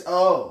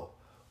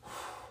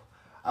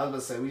 I was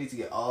gonna say we need to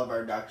get all of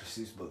our Dr.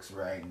 Seuss books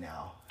right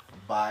now.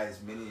 Buy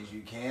as many as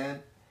you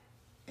can,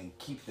 and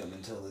keep them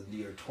until the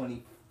year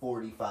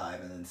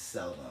 2045, and then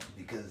sell them.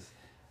 Because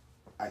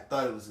I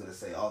thought it was gonna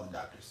say all the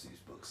Dr.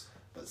 Seuss books,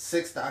 but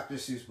 6 Dr.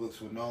 Seuss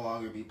books will no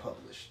longer be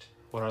published.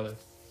 What are they?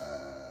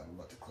 I'm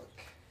about to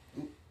click.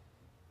 Oop.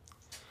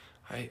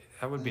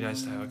 That would be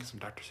nice to have like some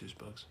Dr. Seuss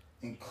books.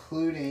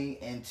 Including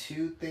And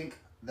To Think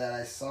That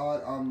I Saw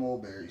It on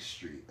Mulberry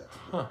Street. That's a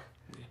book.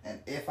 And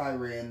If I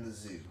Ran the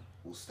Zoo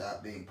will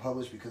stop being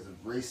published because of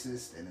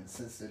racist and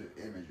insensitive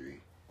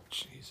imagery.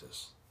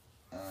 Jesus.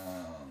 It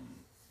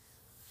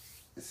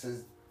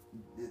says,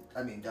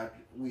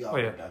 we all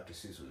know Dr.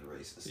 Seuss was a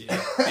racist.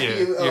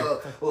 Yeah.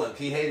 Look,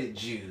 he hated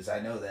Jews. I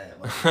know that.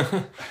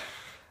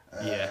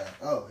 Yeah.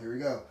 Oh, here we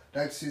go.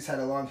 Dr. Seuss had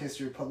a long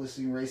history of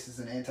publishing racist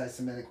and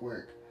anti-Semitic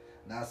work.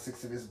 Now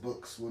 6 of his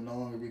books will no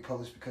longer be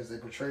published because they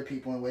portray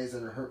people in ways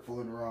that are hurtful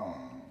and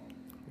wrong.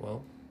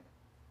 Well.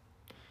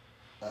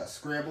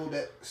 Scrambled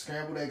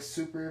Egg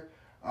Super,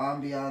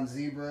 On Beyond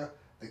Zebra,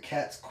 The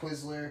Cat's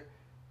Quizzler,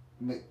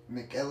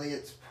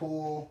 McElliot's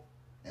Pool,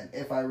 and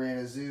If I Ran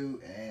a Zoo,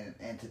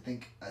 and To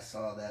Think I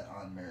Saw That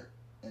on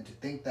and To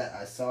Think That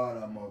I Saw It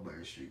on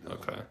Mulberry Street. Those are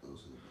the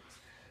books.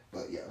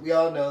 But yeah, we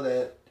all know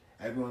that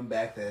everyone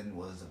back then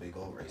was a big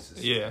old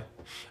racist. Yeah.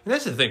 And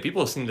that's the thing.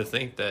 People seem to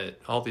think that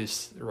all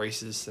these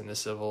racists in the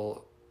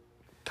civil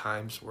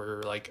times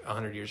were like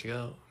 100 years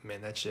ago.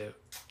 Man, that shit,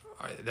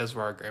 those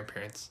were our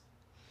grandparents.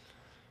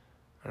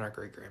 And our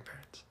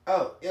great-grandparents.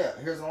 Oh, yeah.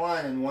 Here's a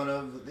line in one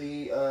of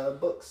the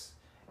books.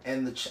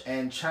 A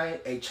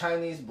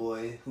Chinese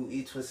boy who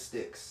eats with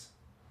sticks.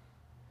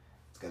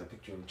 It's got a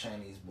picture of a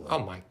Chinese boy. Oh,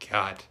 my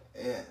God.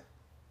 Yeah.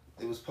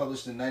 It was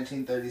published in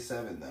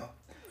 1937, though.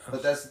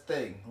 But that's the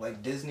thing.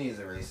 Like, Disney is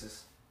a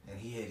racist. And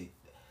he hated...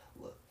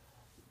 Look.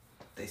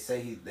 They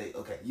say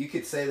okay, you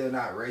could say they're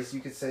not racist.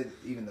 You could say,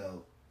 even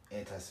though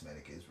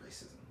anti-Semitic is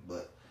racism.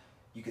 But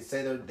you could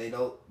say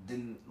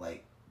didn't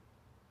like...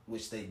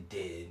 Which they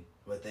did.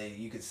 But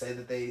you could say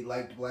that they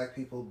liked black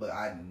people, but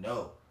I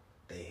know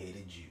they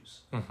hated Jews.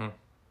 Mm-hmm.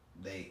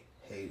 They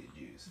hated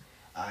Jews.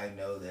 I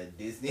know that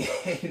Disney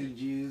hated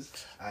Jews.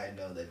 I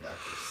know that Dr.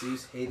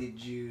 Seuss hated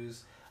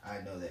Jews. I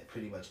know that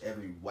pretty much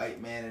every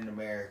white man in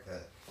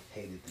America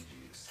hated the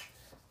Jews.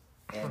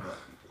 And black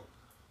people.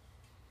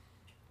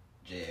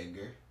 J.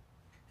 Edgar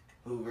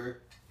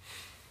Hoover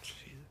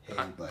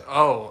hated black people.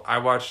 Oh, I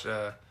watched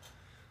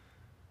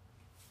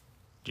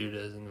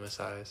Judas and the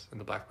Messiahs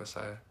and the Black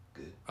Messiah.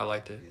 Good. I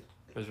liked it. Good.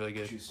 It was really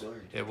good. True story.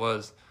 It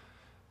was.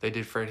 They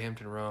did Fred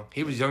Hampton wrong.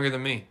 He was younger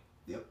than me.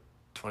 Yep.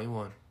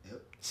 21.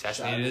 Yep.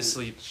 Assassinated in his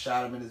sleep.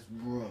 Shot him in his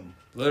room.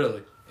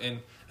 Literally.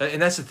 And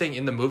that's the thing.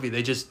 In the movie,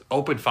 they just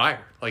opened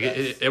fire. Like,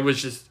 it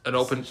was just an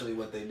open... Essentially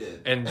what they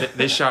did. And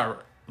they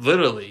shot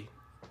literally...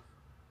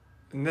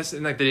 And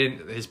like they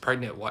didn't... His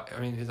pregnant wife... I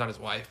mean, he's not his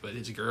wife, but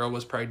his girl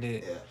was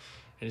pregnant. Yeah.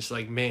 And it's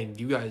like, man,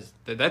 you guys...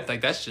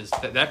 That's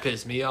just... That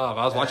pissed me off.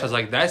 I was watching, I was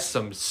like, that's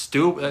some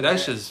stupid...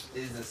 That's just...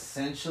 Is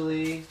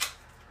essentially...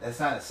 That's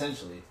not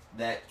essentially.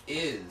 That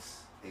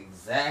is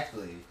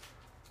exactly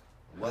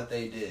what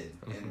they did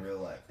in real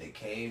life. They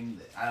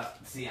came... I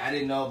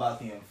didn't know about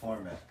the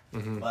informant.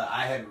 Mm-hmm. But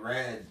I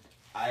read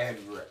on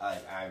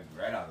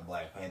the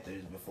Black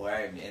Panthers before,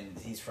 and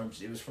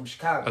it was from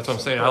Chicago. That's what I'm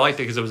saying. I liked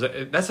it because it was.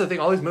 That's the thing.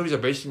 All these movies are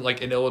based in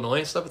like in Illinois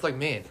and stuff. It's like,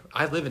 man,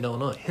 I live in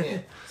Illinois. Yeah.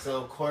 So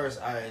of course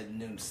I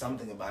knew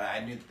something about it. I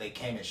knew that they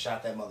came and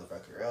shot that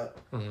motherfucker up.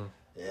 Mm-hmm.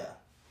 Yeah.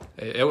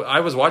 I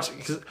was watching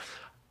because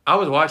I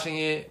was watching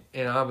it,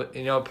 and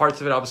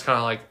parts of it I was kind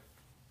of like,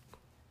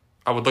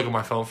 I would look at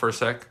my phone for a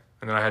sec,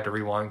 and then I had to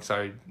rewind because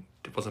I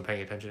wasn't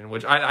paying attention.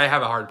 Which I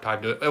have a hard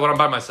time doing when I'm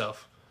by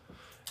myself.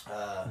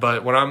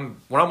 But when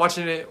I'm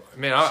watching it,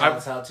 man,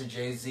 shouts out to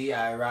Jay-Z.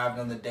 I arrived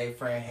on the day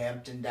Fred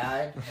Hampton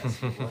died.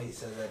 That's what he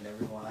says that in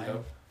every line.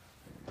 Yep.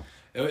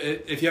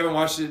 If you haven't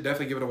watched it,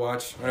 definitely give it a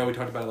watch. I know we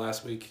talked about it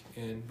last week,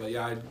 but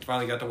yeah, I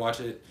finally got to watch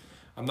it.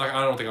 I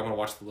don't think I'm gonna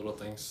watch The Little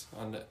Things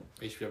on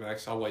HBO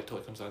Max. I'll wait till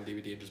it comes on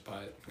DVD and just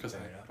buy it because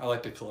I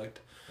like to collect.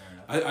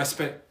 I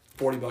spent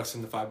 $40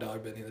 in the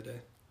 $5 bin the other day.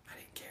 I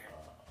didn't care.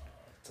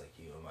 It's like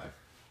you and my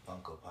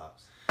Funko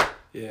Pops.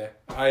 Yeah,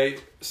 I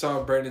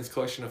saw Brandon's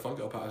collection of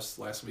Funko Pops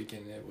last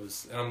weekend. And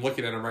I'm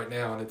looking at them right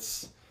now, and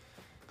it's.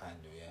 I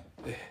knew,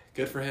 yeah.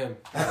 Good for him.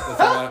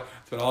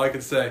 That's all I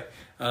can say.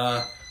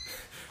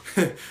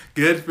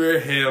 Good for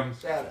him.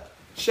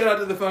 Shout out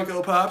to the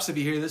Funko Pops. If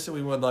you hear this and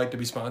we would like to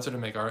be sponsored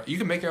and you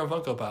can make your own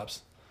Funko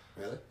Pops.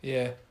 Really?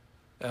 Yeah.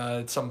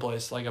 It's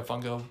someplace like a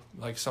Funko,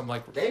 like some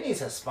like. They need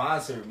to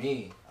sponsor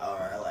me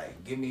or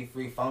like give me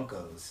free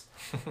Funkos,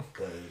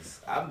 cause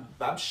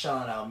I'm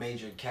shelling out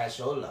major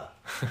cashola.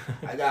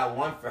 I got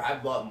one I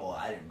bought more.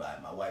 I didn't buy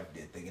it. My wife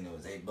did, thinking it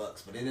was $8,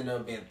 but it ended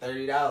up being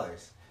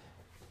 $30.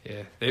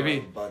 Yeah, maybe.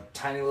 But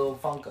tiny little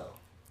Funko.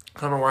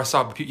 I don't know where I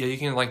saw it, but yeah, you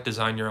can like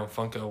design your own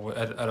Funko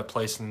at a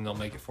place and they'll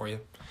make it for you.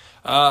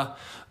 But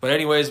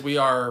anyways, we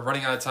are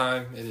running out of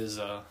time. It's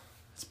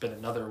been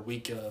another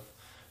week of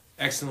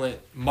excellent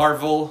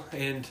Marvel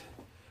and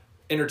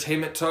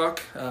entertainment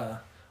talk.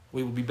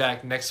 We will be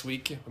back next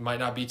week. It might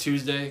not be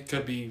Tuesday.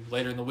 Could be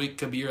later in the week.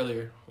 Could be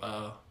earlier.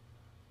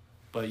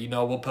 But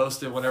we'll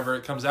post it whenever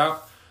it comes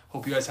out.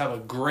 Hope you guys have a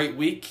great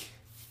week.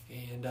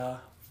 And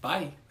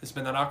bye. It's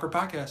been That Awkward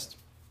Podcast.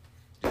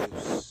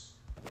 Deuce.